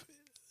 if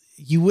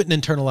you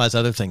wouldn't internalize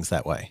other things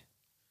that way.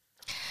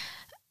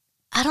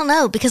 I don't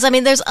know, because I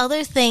mean, there's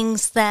other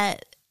things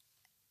that,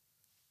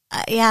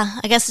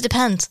 I guess it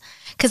depends.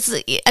 Because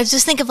I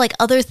just think of like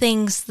other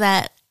things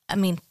that, I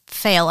mean,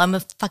 fail. I'm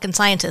a fucking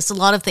scientist. A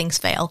lot of things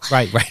fail.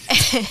 Right.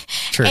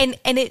 True. And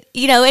it,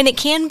 you know, and it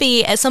can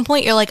be at some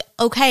point you're like,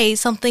 okay,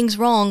 something's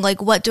wrong.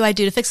 Like, what do I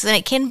do to fix it? And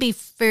it can be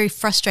very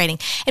frustrating.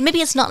 And maybe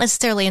it's not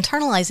necessarily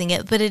internalizing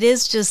it, but it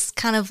is just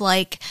kind of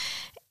like,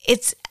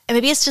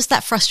 maybe it's just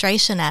that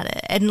frustration at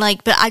it. And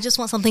like, but I just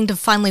want something to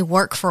finally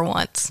work for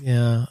once.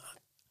 Yeah.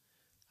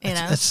 You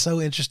know? That's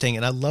so interesting.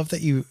 And I love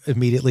that you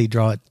immediately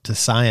draw it to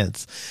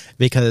science,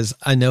 because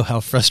I know how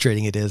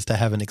frustrating it is to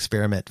have an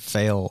experiment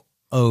fail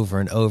over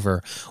and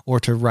over, or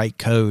to write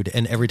code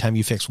and every time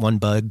you fix one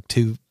bug,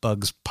 2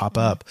 bugs pop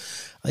up.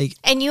 Like,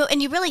 and you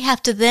really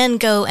have to then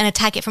go and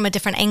attack it from a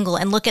different angle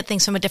and look at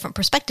things from a different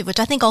perspective, which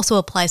I think also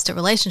applies to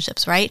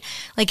relationships, right?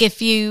 Like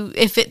if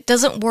it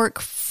doesn't work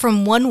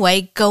from one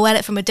way, go at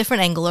it from a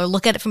different angle or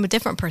look at it from a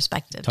different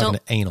perspective. Talking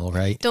to anal,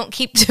 right? Don't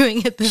keep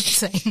doing it the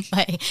same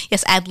way.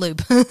 Yes, add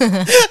lube.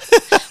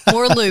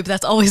 More lube,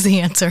 that's always the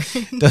answer.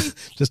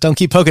 Just don't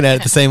keep poking at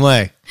it the same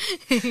way.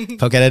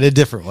 Poke at it a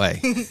different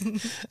way.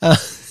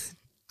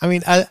 I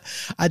mean,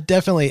 I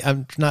definitely,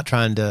 I'm not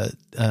trying to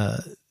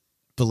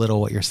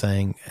belittle what you're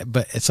saying,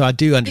 but so I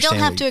do understand. You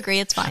don't have to agree.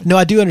 It's fine. No,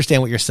 I do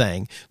understand what you're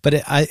saying, but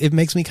it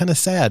makes me kind of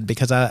sad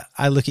because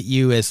I look at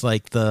you as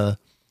like I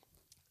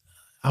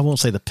won't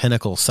say the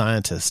pinnacle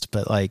scientist,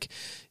 but like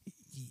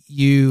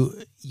you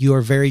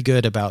are very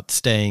good about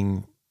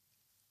staying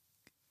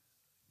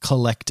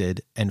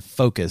collected and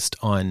focused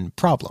on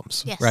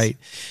problems, yes. Right?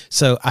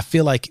 So I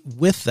feel like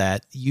with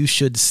that, you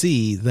should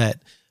see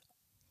that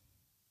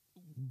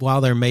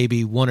while there may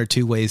be 1 or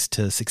 2 ways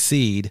to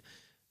succeed,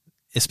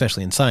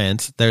 especially in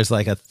science, there's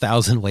like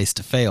 1,000 ways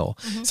to fail.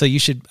 Mm-hmm. So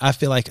I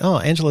feel like,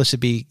 Angela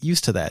should be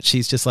used to that.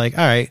 She's just like,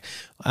 all right,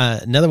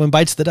 another one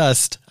bites the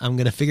dust. I'm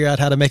going to figure out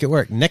how to make it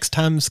work. Next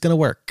time it's going to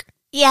work.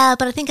 Yeah,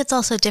 but I think it's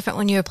also different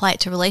when you apply it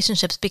to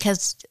relationships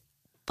because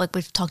like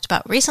we've talked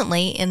about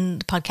recently in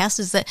the podcast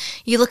is that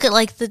you look at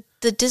like the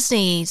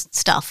Disney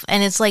stuff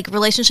and it's like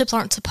relationships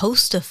aren't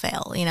supposed to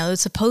fail. You know,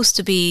 it's supposed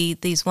to be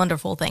these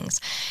wonderful things.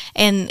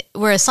 And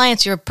whereas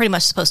science, you're pretty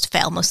much supposed to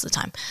fail most of the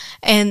time.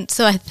 And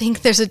so I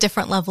think there's a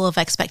different level of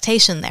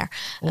expectation there.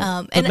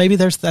 Well, and maybe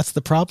that's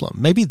the problem.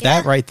 Maybe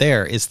that right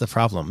there is the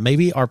problem.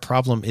 Maybe our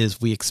problem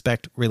is we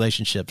expect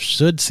relationships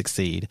should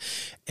succeed.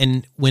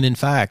 And when in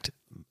fact,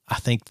 I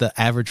think the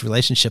average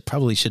relationship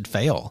probably should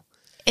fail.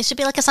 It should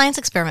be like a science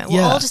experiment.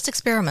 We're all just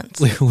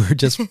experiments. We're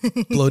just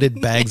bloated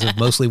bags of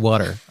mostly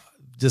water,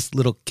 just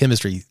little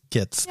chemistry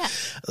kits. Yeah.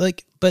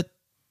 Like, but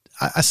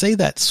I say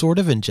that sort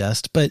of in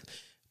jest, but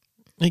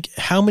like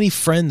how many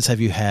friends have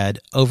you had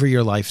over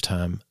your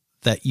lifetime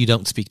that you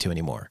don't speak to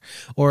anymore?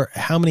 Or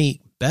how many,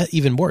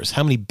 even worse,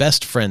 how many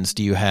best friends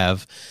do you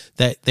have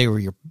that they were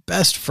your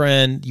best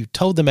friend, you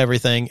told them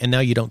everything, and now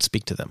you don't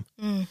speak to them?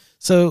 Mm.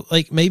 So,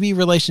 like, maybe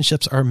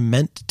relationships are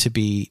meant to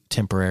be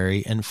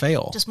temporary and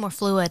fail. Just more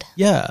fluid.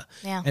 Yeah.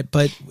 Yeah.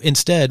 But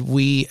instead,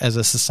 we as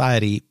a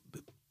society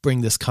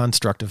bring this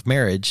construct of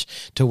marriage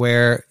to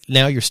where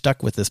now you're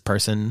stuck with this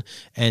person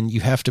and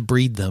you have to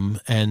breed them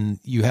and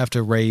you have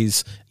to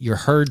raise your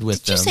herd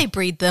with them. Did you say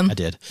breed them? I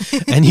did.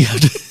 And you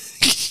have to...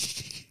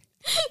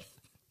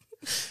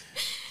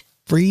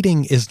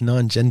 Breeding is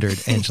non-gendered,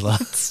 Angela.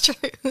 It's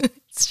true.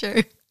 It's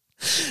true.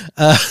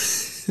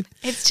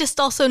 It's just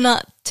also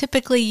not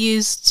typically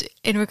used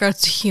in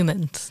regards to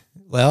humans.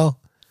 Well,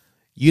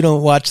 you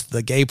don't watch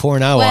the gay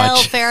porn I watch.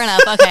 Well, fair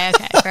enough. Okay,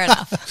 fair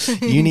enough.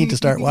 You need to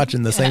start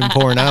watching the same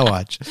porn I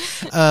watch.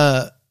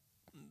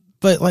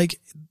 But like,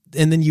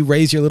 and then you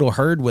raise your little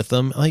herd with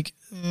them. Like,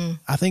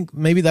 I think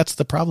maybe that's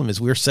the problem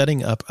is we're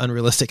setting up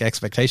unrealistic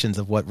expectations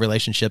of what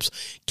relationships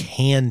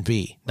can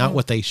be, not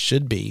what they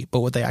should be,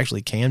 but what they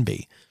actually can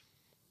be.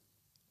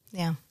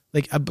 Yeah.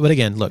 Like, but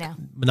again, look,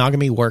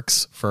 monogamy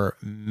works for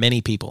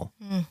many people,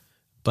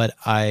 but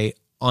I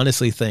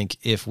honestly think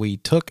if we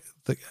took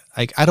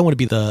I don't want to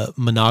be the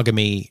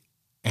monogamy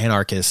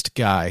anarchist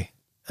guy.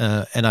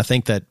 And I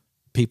think that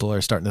people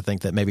are starting to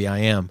think that maybe I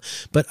am,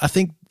 but I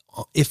think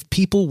if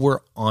people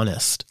were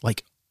honest,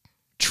 like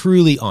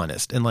truly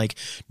honest, and like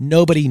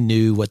nobody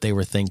knew what they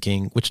were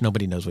thinking, which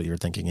nobody knows what you're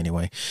thinking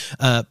anyway.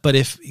 But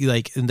if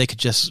like, and they could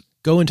just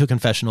go into a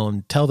confessional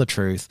and tell the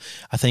truth.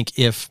 I think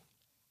if,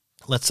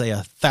 let's say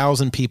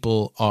 1,000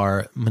 people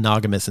are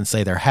monogamous and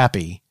say they're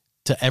happy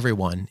to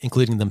everyone,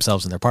 including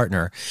themselves and their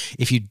partner,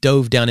 if you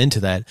dove down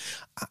into that,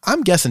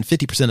 I'm guessing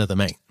 50% of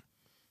them ain't.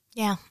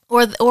 Yeah.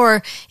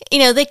 Or, you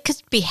know, they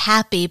could be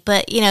happy,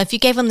 but, you know, if you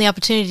gave them the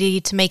opportunity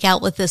to make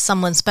out with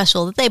someone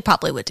special, they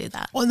probably would do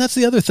that. Well, and that's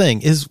the other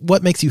thing is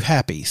what makes you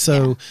happy.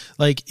 So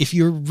like if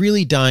you're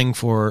really dying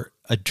for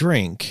a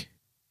drink,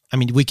 I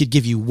mean, we could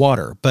give you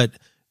water, but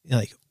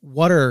like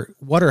water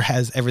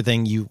has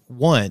everything you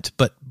want,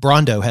 but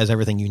Brawndo has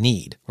everything you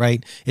need,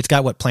 right? It's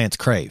got what plants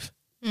crave.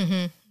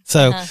 Mm-hmm.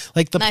 So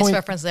like the nice point,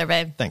 reference there,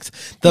 babe. Thanks.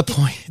 The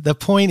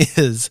point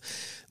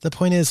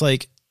is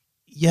like,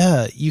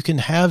 yeah, you can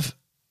have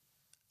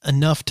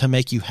enough to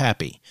make you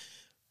happy,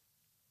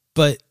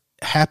 but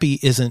happy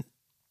isn't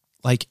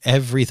like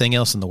everything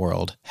else in the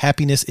world.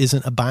 Happiness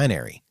isn't a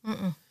binary.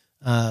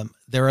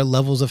 There are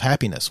levels of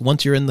happiness.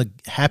 Once you're in the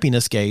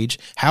happiness gauge,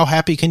 how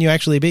happy can you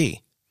actually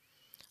be?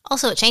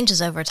 Also, it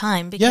changes over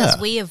time because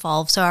we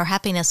evolve. So our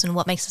happiness and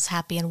what makes us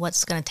happy and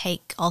what's going to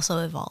take also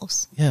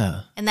evolves.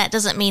 Yeah. And that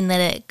doesn't mean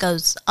that it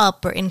goes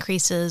up or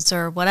increases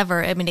or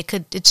whatever. I mean, it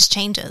just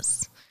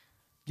changes.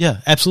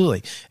 Yeah,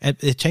 absolutely.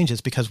 It changes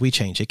because we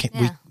change. It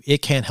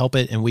can't help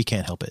it and we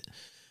can't help it.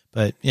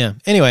 But yeah,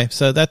 anyway,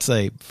 so that's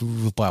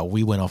wow,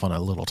 we went off on a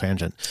little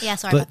tangent. Yeah,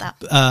 sorry about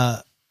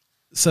that.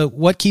 So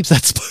what keeps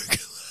that spark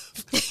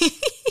alive?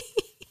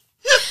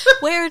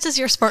 Where does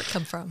your spark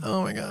come from?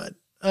 Oh my God.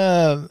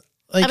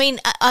 I mean,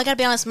 I gotta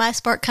be honest, my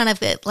spark kind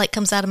of like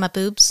comes out of my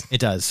boobs. It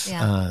does.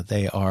 Yeah.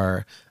 They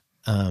are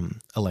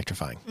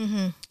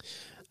electrifying.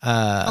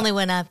 Only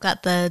when I've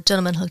got the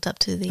gentleman hooked up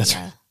to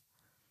the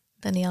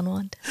neon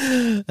wand.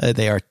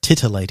 They are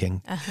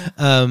titillating.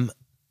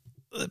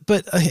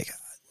 But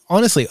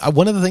honestly,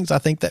 one of the things I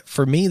think that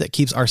for me that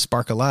keeps our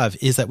spark alive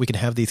is that we can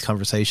have these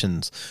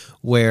conversations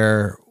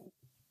where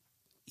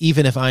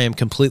even if I am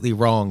completely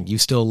wrong, you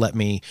still let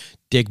me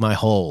dig my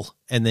hole,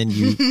 and then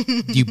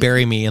you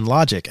bury me in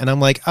logic. And I'm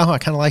like, oh, I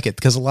kind of like it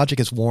because the logic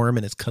is warm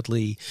and it's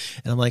cuddly.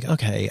 And I'm like,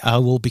 okay, I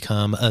will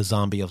become a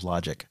zombie of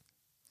logic.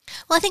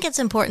 Well, I think it's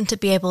important to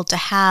be able to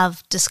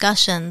have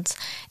discussions.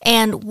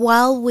 And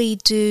while we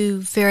do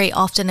very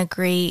often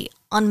agree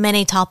on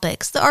many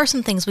topics, there are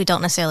some things we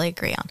don't necessarily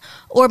agree on.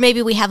 Or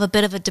maybe we have a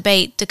bit of a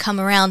debate to come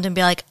around and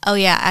be like, oh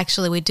yeah,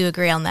 actually we do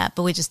agree on that,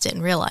 but we just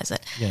didn't realize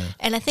it. Yeah.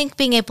 And I think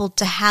being able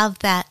to have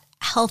that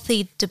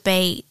healthy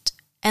debate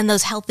and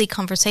those healthy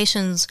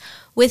conversations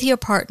with your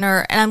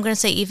partner, and I'm going to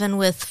say even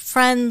with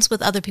friends,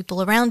 with other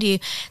people around you,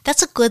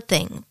 that's a good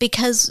thing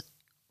because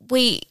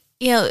we,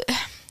 I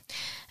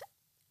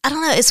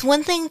don't know, it's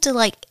one thing to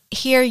like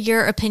hear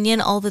your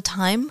opinion all the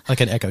time. Like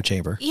an echo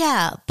chamber.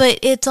 Yeah, but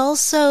it's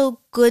also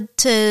good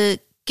to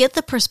get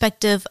the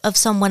perspective of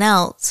someone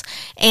else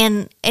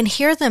and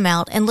hear them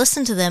out and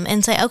listen to them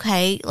and say,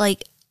 okay,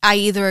 like I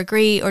either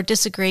agree or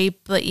disagree,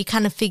 but you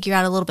kind of figure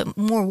out a little bit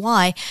more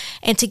why,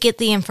 and to get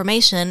the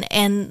information.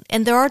 And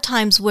there are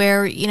times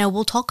where,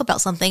 we'll talk about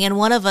something and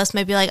one of us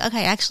may be like,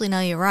 okay, actually, no,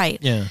 you're right.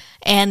 Yeah.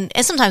 And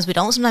sometimes we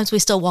don't. Sometimes we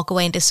still walk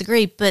away and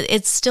disagree, but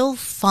it's still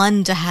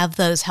fun to have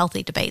those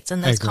healthy debates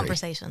and those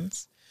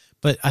conversations.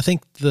 But I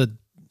think it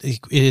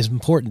is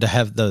important to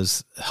have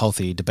those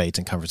healthy debates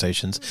and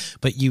conversations,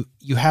 but you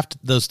have to,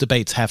 those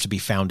debates have to be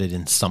founded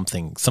in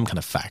something, some kind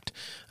of fact.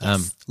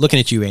 Yes. Looking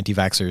at you,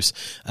 anti-vaxxers,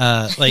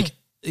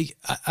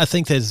 I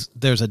think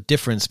there's a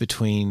difference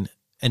between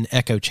an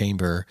echo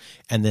chamber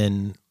and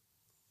then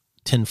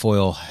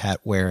tinfoil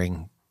hat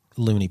wearing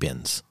loony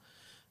bins.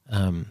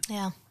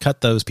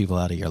 Cut those people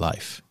out of your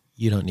life.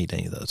 You don't need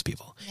any of those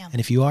people. Yeah.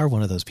 And if you are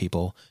one of those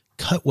people,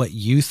 cut what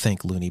you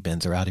think loony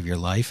bins are out of your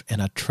life,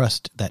 and I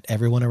trust that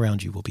everyone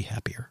around you will be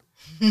happier.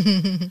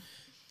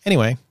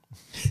 Anyway.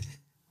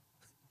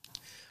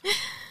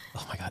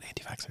 Oh my God,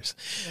 anti-vaxxers.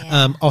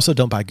 Yeah. Also,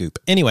 don't buy Goop.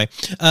 Anyway,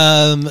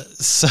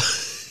 so...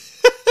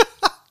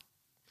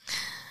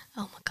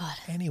 Oh my God.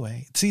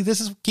 Anyway, see,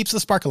 keeps the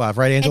spark alive,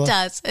 right, Angela?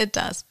 It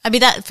does. I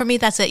mean, for me,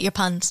 that's it. Your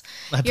puns.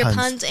 Your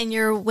puns and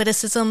your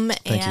witticism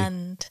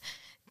and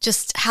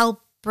just how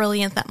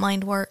brilliant that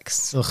mind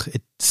works.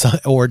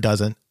 Or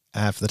doesn't.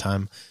 Half the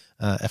time,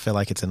 I feel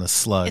like it's in a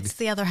slug. It's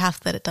the other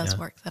half that it does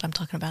work that I'm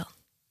talking about.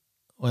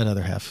 What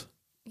other half?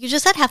 You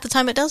just said half the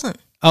time it doesn't.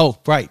 Oh,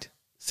 right.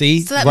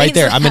 See, so right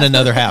there. I'm in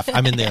another half.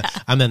 I'm in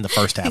the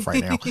first half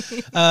right now.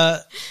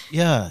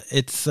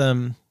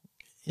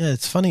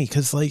 It's funny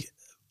because like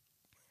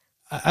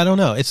I don't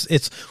know.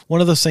 It's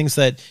one of those things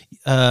that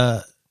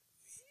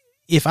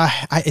if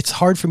it's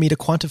hard for me to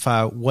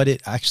quantify what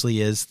it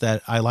actually is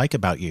that I like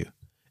about you.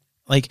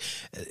 Like,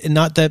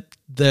 not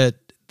that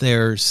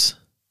there's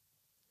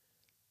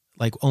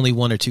like only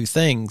one or two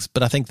things,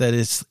 but I think that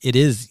it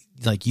is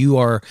like you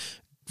are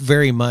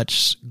very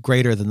much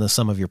greater than the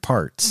sum of your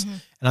parts. Mm-hmm.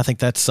 And I think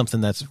that's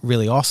something that's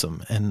really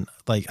awesome. And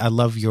like, I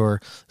love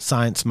your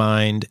science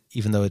mind,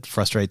 even though it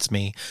frustrates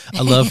me.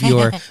 I love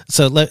your,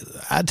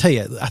 I tell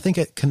you, I think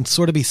it can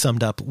sort of be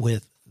summed up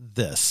with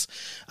this.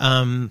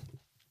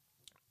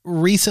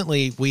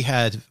 Recently we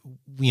had,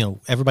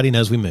 everybody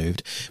knows we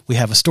moved. We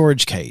have a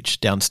storage cage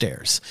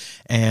downstairs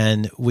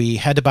and we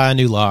had to buy a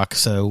new lock.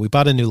 So we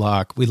bought a new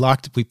lock. We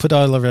put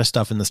all of our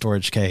stuff in the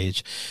storage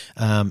cage,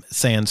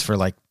 sans for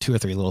like 2 or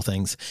 3 little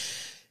things.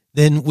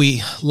 Then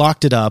we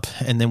locked it up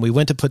and then we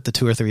went to put the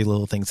 2 or 3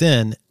 little things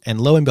in, and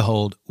lo and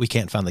behold, we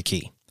can't find the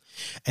key.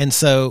 And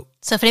so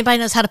if anybody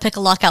knows how to pick a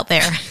lock out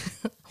there,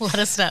 let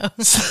us know.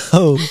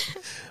 So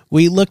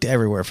we looked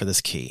everywhere for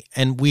this key,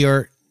 and we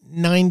are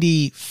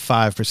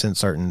 95%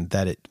 certain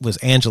that it was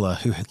Angela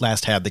who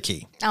last had the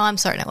key. Oh, I'm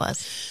certain it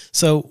was.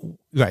 So,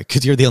 right,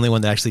 because you're the only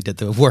one that actually did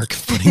the work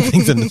of putting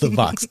things into the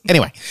box.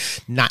 Anyway,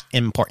 not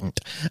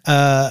important.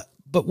 But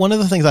one of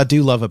the things I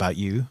do love about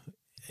you,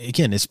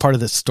 again, it's part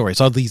of this story.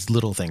 It's all these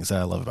little things that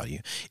I love about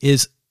you,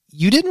 is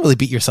you didn't really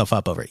beat yourself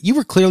up over it. You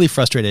were clearly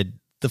frustrated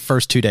the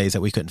first 2 days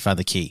that we couldn't find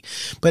the key.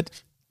 But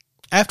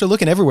after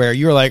looking everywhere,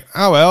 you were like,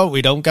 oh, well,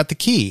 we don't got the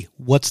key.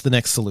 What's the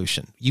next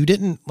solution? You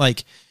didn't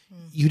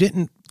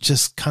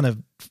just kind of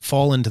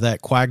fall into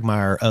that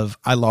quagmire of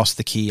I lost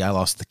the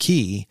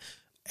key,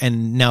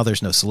 and now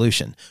there's no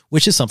solution,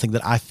 which is something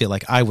that I feel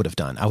like I would have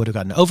done. I would have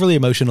gotten overly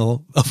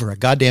emotional over a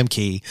goddamn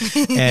key,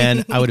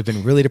 and I would have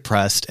been really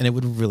depressed, and it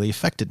would have really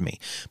affected me.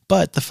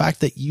 But the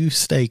fact that you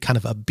stay kind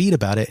of upbeat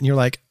about it, and you're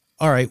like,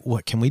 all right,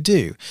 what can we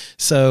do?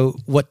 So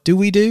what do?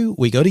 We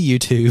go to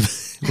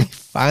YouTube, we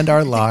find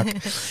our lock,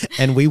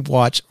 and we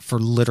watch for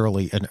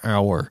literally an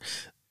hour.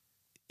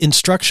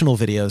 instructional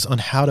videos on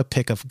how to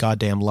pick a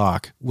goddamn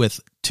lock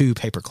with 2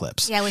 paper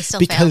clips. Yeah, we still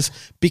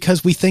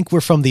because we think we're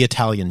from the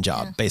Italian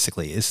Job.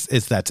 Basically, is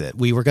that's it.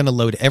 We were going to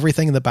load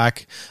everything in the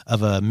back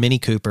of a Mini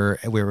Cooper,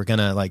 and we were going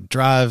to like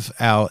drive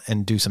out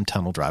and do some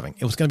tunnel driving.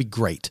 It was going to be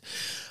great.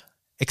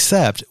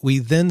 Except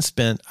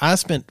I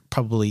spent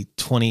probably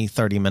 20,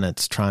 30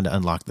 minutes trying to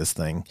unlock this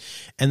thing.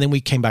 And then we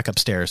came back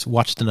upstairs,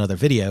 watched another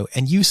video,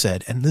 and you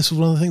said, and this was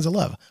one of the things I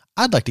love,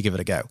 I'd like to give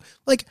it a go.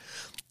 Like,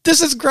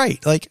 this is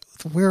great. Like,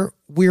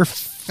 we're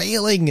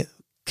failing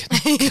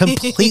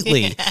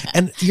completely. Yeah.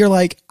 And you're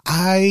like,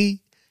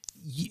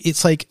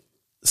 it's like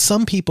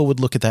some people would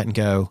look at that and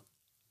go,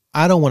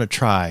 I don't want to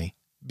try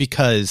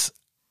because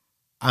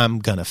I'm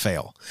going to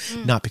fail,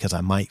 not because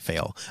I might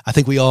fail. I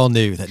think we all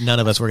knew that none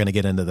of us were going to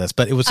get into this,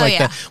 but it was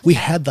that we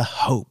had the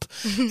hope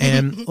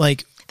and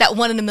like that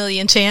 1 in a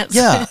million chance.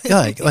 Yeah.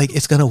 Like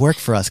it's going to work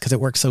for us because it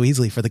works so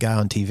easily for the guy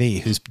on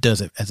TV who does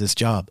it as his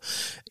job,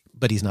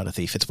 but he's not a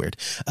thief. It's weird.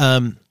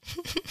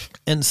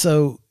 And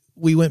so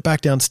we went back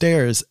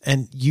downstairs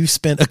and you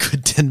spent a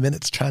good 10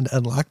 minutes trying to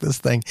unlock this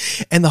thing.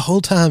 And the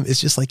whole time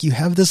it's just like, you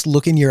have this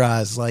look in your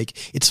eyes,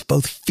 like it's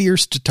both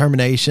fierce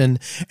determination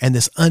and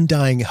this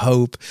undying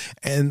hope.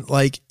 And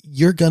like,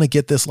 you're going to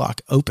get this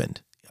lock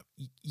opened.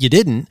 You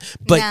didn't,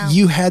 but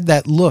you had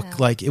that look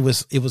like it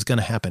was going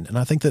to happen. And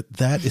I think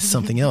that is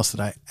something else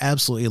that I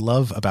absolutely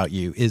love about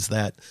you is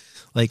that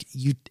like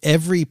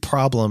every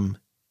problem,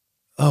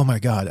 oh my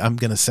God, I'm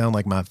going to sound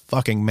like my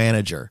fucking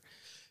manager.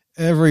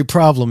 Every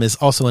problem is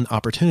also an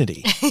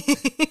opportunity.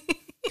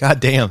 God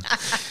damn.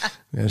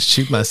 I'm going to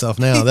shoot myself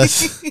now.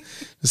 That's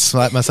just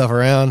slap myself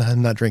around.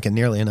 I'm not drinking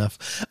nearly enough.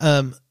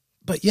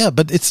 But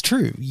it's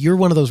true. You're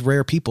one of those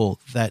rare people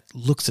that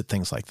looks at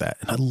things like that.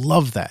 And I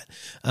love that.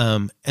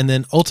 And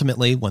then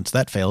ultimately, once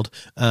that failed,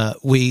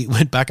 we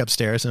went back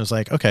upstairs and it was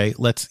like, okay,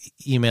 let's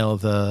email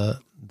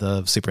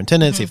the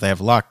superintendent, see if they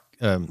have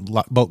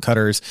bolt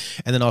cutters.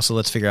 And then also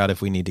let's figure out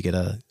if we need to get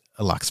a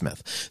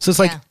locksmith. So it's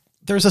like,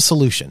 there's a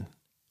solution.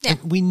 Yeah.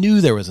 And we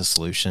knew there was a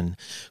solution,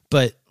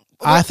 but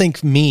I think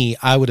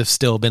I would have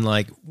still been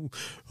like,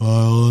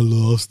 oh, I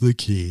lost the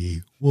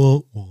key. Wah,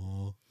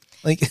 wah.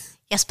 Like,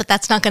 yes, but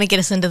that's not going to get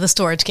us into the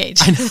storage cage.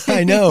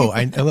 I know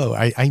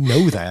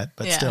that,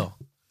 but still.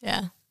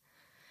 Yeah.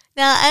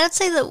 Now, I would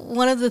say that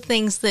one of the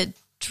things that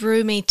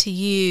drew me to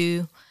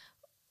you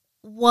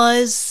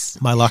was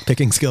my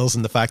lockpicking skills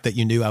and the fact that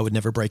you knew I would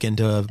never break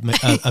into a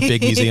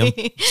big museum,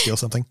 steal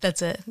something.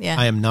 That's it. Yeah.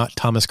 I am not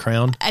Thomas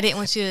Crown. I didn't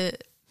want you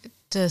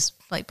to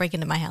like break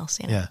into my house.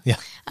 You know? Yeah.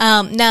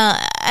 Now,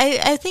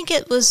 I think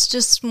it was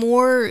just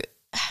more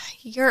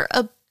your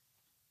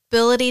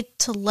ability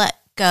to let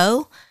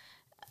go,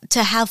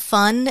 to have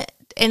fun,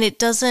 and it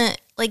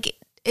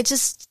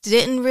just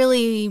didn't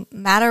really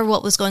matter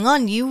what was going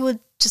on. You would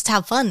just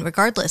have fun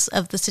regardless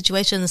of the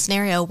situation, the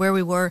scenario, where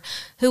we were,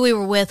 who we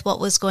were with, what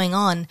was going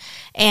on.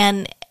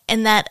 And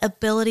that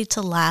ability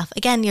to laugh,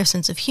 again, your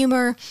sense of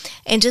humor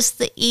and just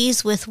the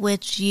ease with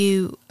which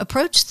you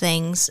approach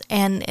things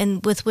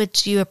and with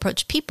which you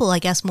approach people, I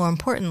guess, more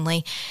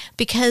importantly,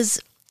 because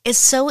it's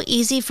so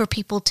easy for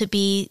people to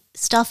be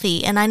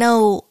stuffy. And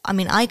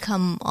I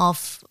come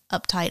off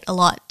uptight a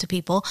lot to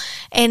people,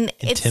 and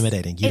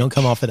intimidating. You don't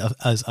come off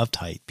as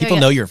uptight. People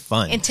know you're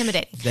fun.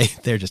 Intimidating.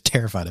 They're just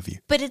terrified of you.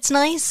 But it's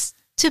nice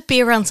to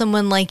be around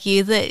someone like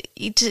you that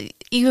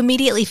you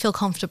immediately feel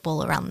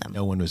comfortable around them.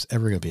 No one was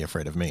ever going to be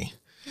afraid of me.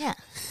 Yeah.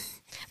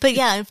 But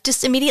yeah,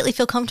 just immediately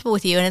feel comfortable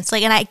with you. And it's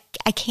like, and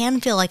I can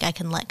feel like I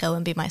can let go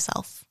and be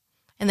myself.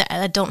 And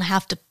I don't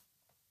have to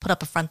put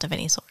up a front of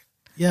any sort.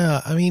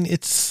 Yeah. I mean,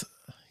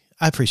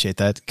 I appreciate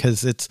that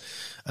because it's,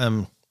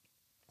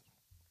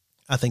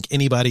 I think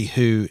anybody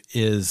who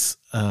is,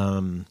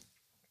 I'm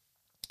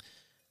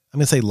going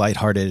to say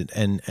lighthearted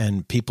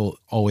and people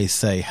always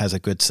say has a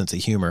good sense of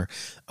humor,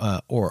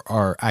 or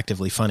are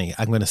actively funny.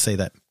 I'm going to say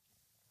that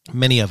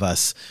many of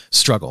us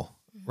struggle,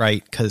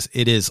 right? Because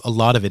a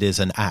lot of it is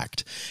an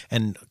act,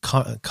 and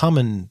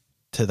common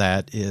to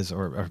that is,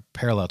 or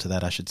parallel to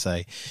that, I should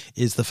say,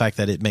 is the fact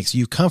that it makes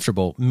you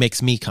comfortable,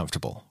 makes me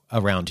comfortable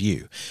around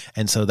you.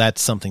 And so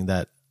that's something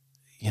that,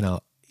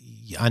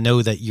 I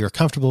know that you're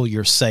comfortable,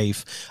 you're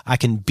safe. I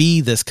can be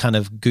this kind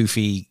of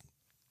goofy,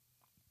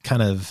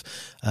 kind of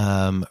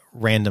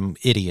random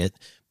idiot,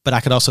 but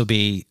I could also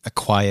be a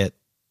quiet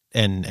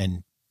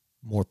and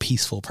more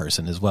peaceful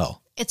person as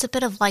well. It's a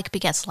bit of like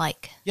begets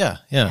like. Yeah.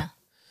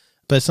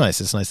 But it's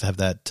nice. It's nice to have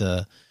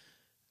that.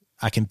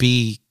 I can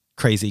be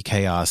crazy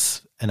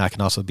chaos, and I can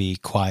also be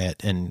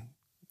quiet and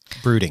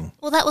brooding.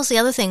 Well, that was the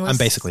other thing. I'm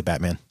basically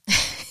Batman.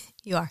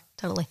 You are,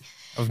 totally.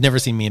 I've never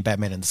seen me and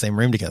Batman in the same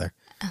room together.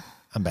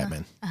 I'm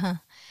Batman.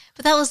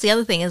 But that was the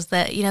other thing, is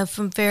that,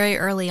 from very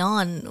early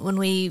on, when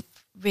we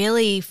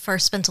really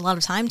first spent a lot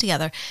of time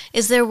together,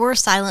 is there were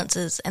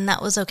silences, and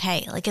that was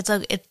okay. Like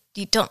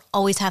you don't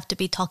always have to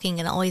be talking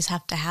and always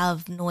have to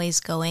have noise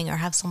going or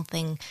have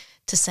something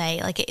to say.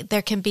 Like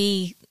there can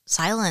be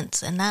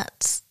silence, and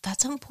that's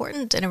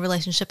important in a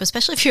relationship,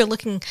 especially if you're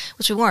looking,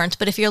 which we weren't,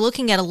 but if you're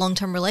looking at a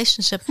long-term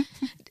relationship,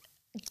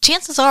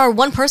 chances are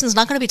one person's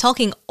not going to be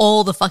talking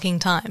all the fucking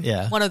time.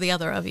 Yeah. One or the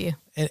other of you.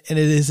 And it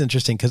is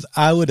interesting because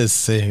I would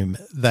assume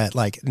that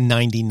like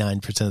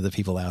 99% of the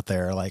people out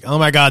there are like, oh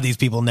my God, these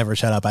people never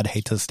shut up. I'd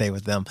hate to stay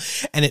with them.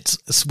 And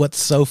it's what's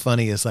so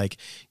funny is like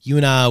you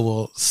and I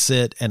will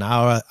sit and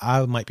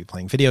I might be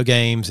playing video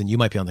games and you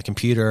might be on the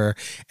computer.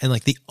 And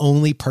like the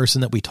only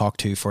person that we talk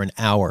to for an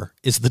hour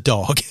is the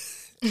dog.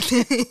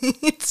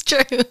 It's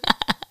true.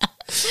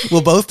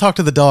 We'll both talk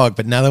to the dog,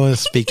 but now they want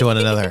to speak to one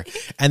another.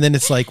 And then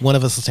it's like one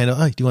of us will stand up,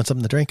 oh, do you want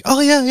something to drink?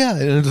 Oh, yeah.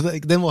 And it's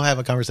like, then we'll have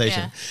a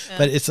conversation. Yeah.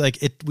 But it's like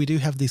we do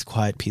have these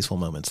quiet, peaceful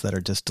moments that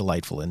are just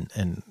delightful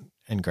and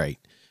great.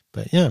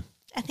 But yeah.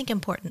 I think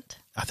important.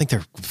 I think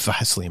they're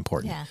vastly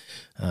important.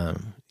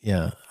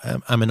 Yeah.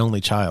 I'm an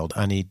only child.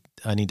 I need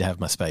to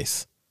have my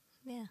space.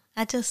 Yeah.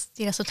 I just,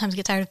 sometimes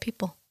get tired of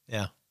people.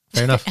 Yeah.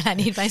 Fair enough. And I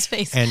need my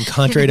space. And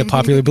contrary to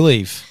popular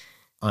belief,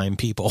 I'm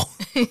people.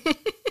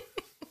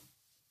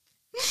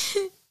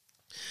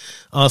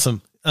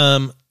 Awesome.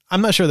 I'm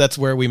not sure that's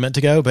where we meant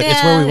to go, but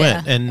it's where we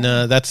went. And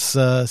that's,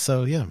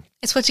 so yeah.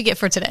 It's what you get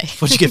for today.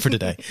 What you get for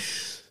today.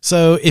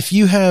 So if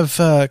you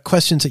have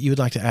questions that you would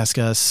like to ask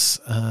us,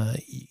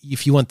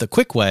 if you want the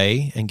quick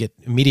way and get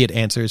immediate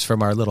answers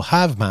from our little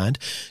hive mind,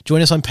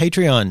 join us on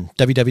Patreon,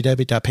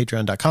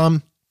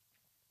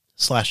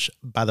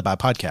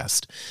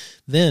 www.patreon.com/bythebye-podcast.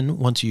 Then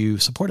once you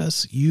support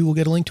us, you will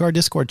get a link to our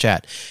Discord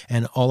chat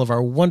and all of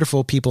our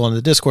wonderful people on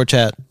the Discord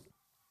chat.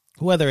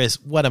 Whether it's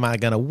what am I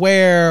going to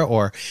wear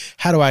or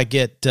how do I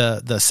get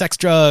the sex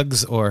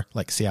drugs or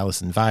like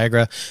Cialis and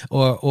Viagra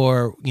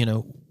or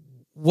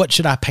what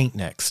should I paint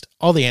next?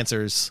 All the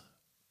answers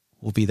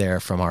will be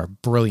there from our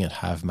brilliant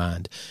hive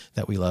mind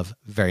that we love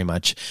very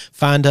much.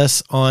 Find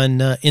us on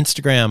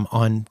Instagram,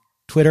 on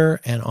Twitter,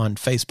 and on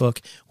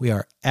Facebook. We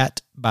are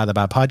at By the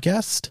Bye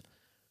Podcast.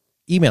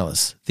 Email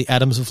us,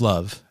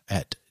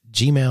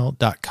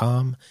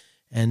 theatomsoflove@gmail.com.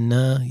 And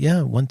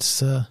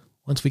once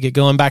we get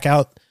going back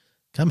out,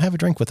 come have a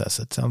drink with us.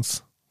 It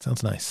sounds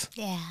nice.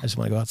 Yeah. I just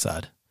want to go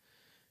outside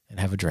and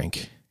have a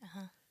drink.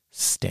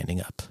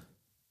 Standing up.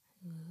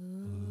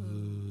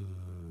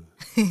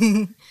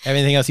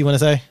 Anything else you want to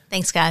say?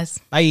 Thanks, guys.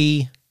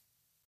 Bye.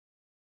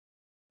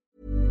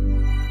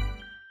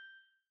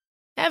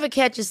 Ever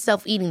catch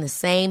yourself eating the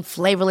same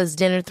flavorless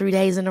dinner 3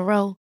 days in a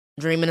row?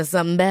 Dreaming of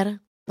something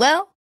better?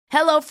 Well,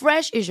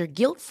 HelloFresh is your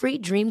guilt-free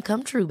dream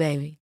come true,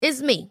 baby.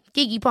 It's me,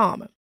 Keke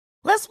Palmer.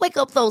 Let's wake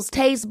up those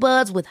taste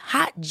buds with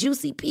hot,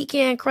 juicy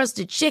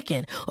pecan-crusted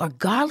chicken or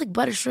garlic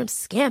butter shrimp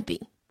scampi.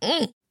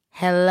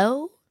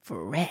 Hello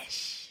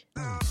Fresh.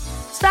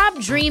 Stop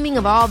dreaming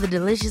of all the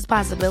delicious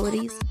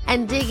possibilities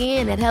and dig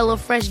in at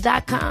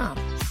HelloFresh.com.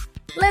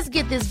 Let's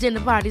get this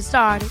dinner party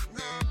started.